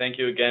holiday. Thank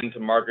you again to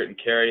Margaret and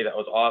Carrie. That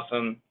was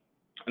awesome.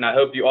 And I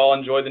hope you all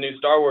enjoy the new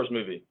Star Wars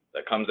movie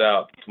that comes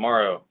out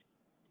tomorrow.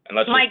 And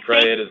let's just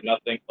pray it is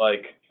nothing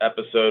like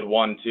episode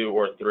 1, 2,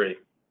 or 3.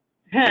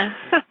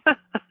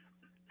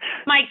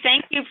 Mike,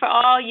 thank you for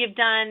all you've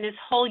done this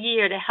whole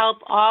year to help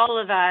all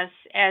of us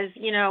as,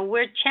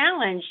 we're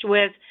challenged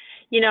with,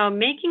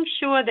 making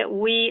sure that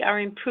we are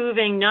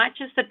improving not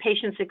just the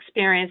patient's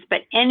experience,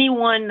 but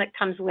anyone that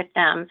comes with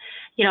them,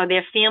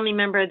 their family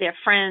member, their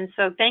friends.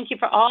 So thank you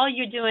for all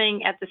you're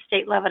doing at the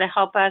state level to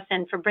help us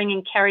and for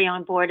bringing Carrie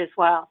on board as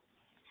well.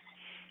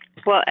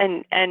 Well,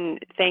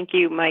 and thank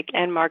you, Mike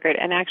and Margaret,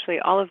 and actually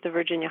all of the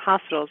Virginia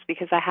hospitals,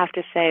 because I have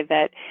to say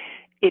that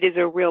it is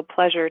a real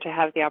pleasure to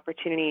have the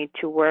opportunity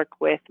to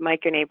work with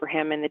Mike and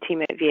Abraham and the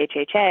team at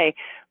VHHA,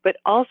 but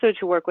also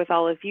to work with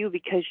all of you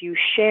because you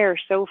share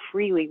so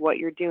freely what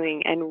you're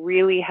doing and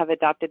really have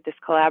adopted this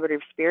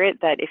collaborative spirit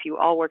that if you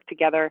all work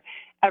together,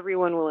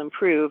 everyone will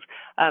improve.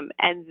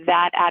 And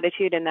that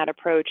attitude and that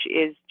approach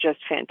is just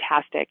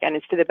fantastic. And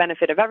it's to the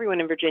benefit of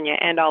everyone in Virginia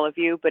and all of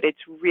you, but it's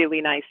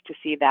really nice to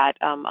see that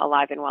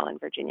alive and well in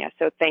Virginia.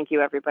 So thank you,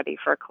 everybody,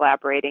 for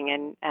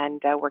collaborating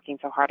and working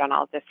so hard on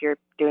all of this. You're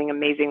doing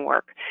amazing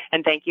work.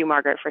 And thank you,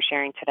 Margaret, for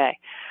sharing today.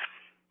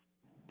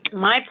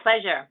 My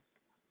pleasure.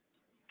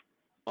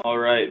 All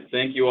right.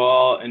 Thank you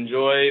all.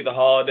 Enjoy the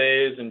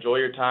holidays. Enjoy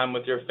your time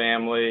with your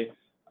family.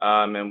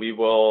 And we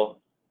will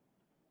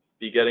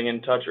be getting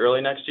in touch early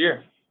next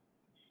year.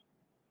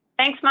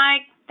 Thanks,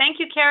 Mike. Thank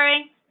you,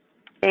 Carrie.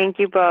 Thank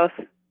you both.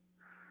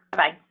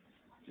 Bye.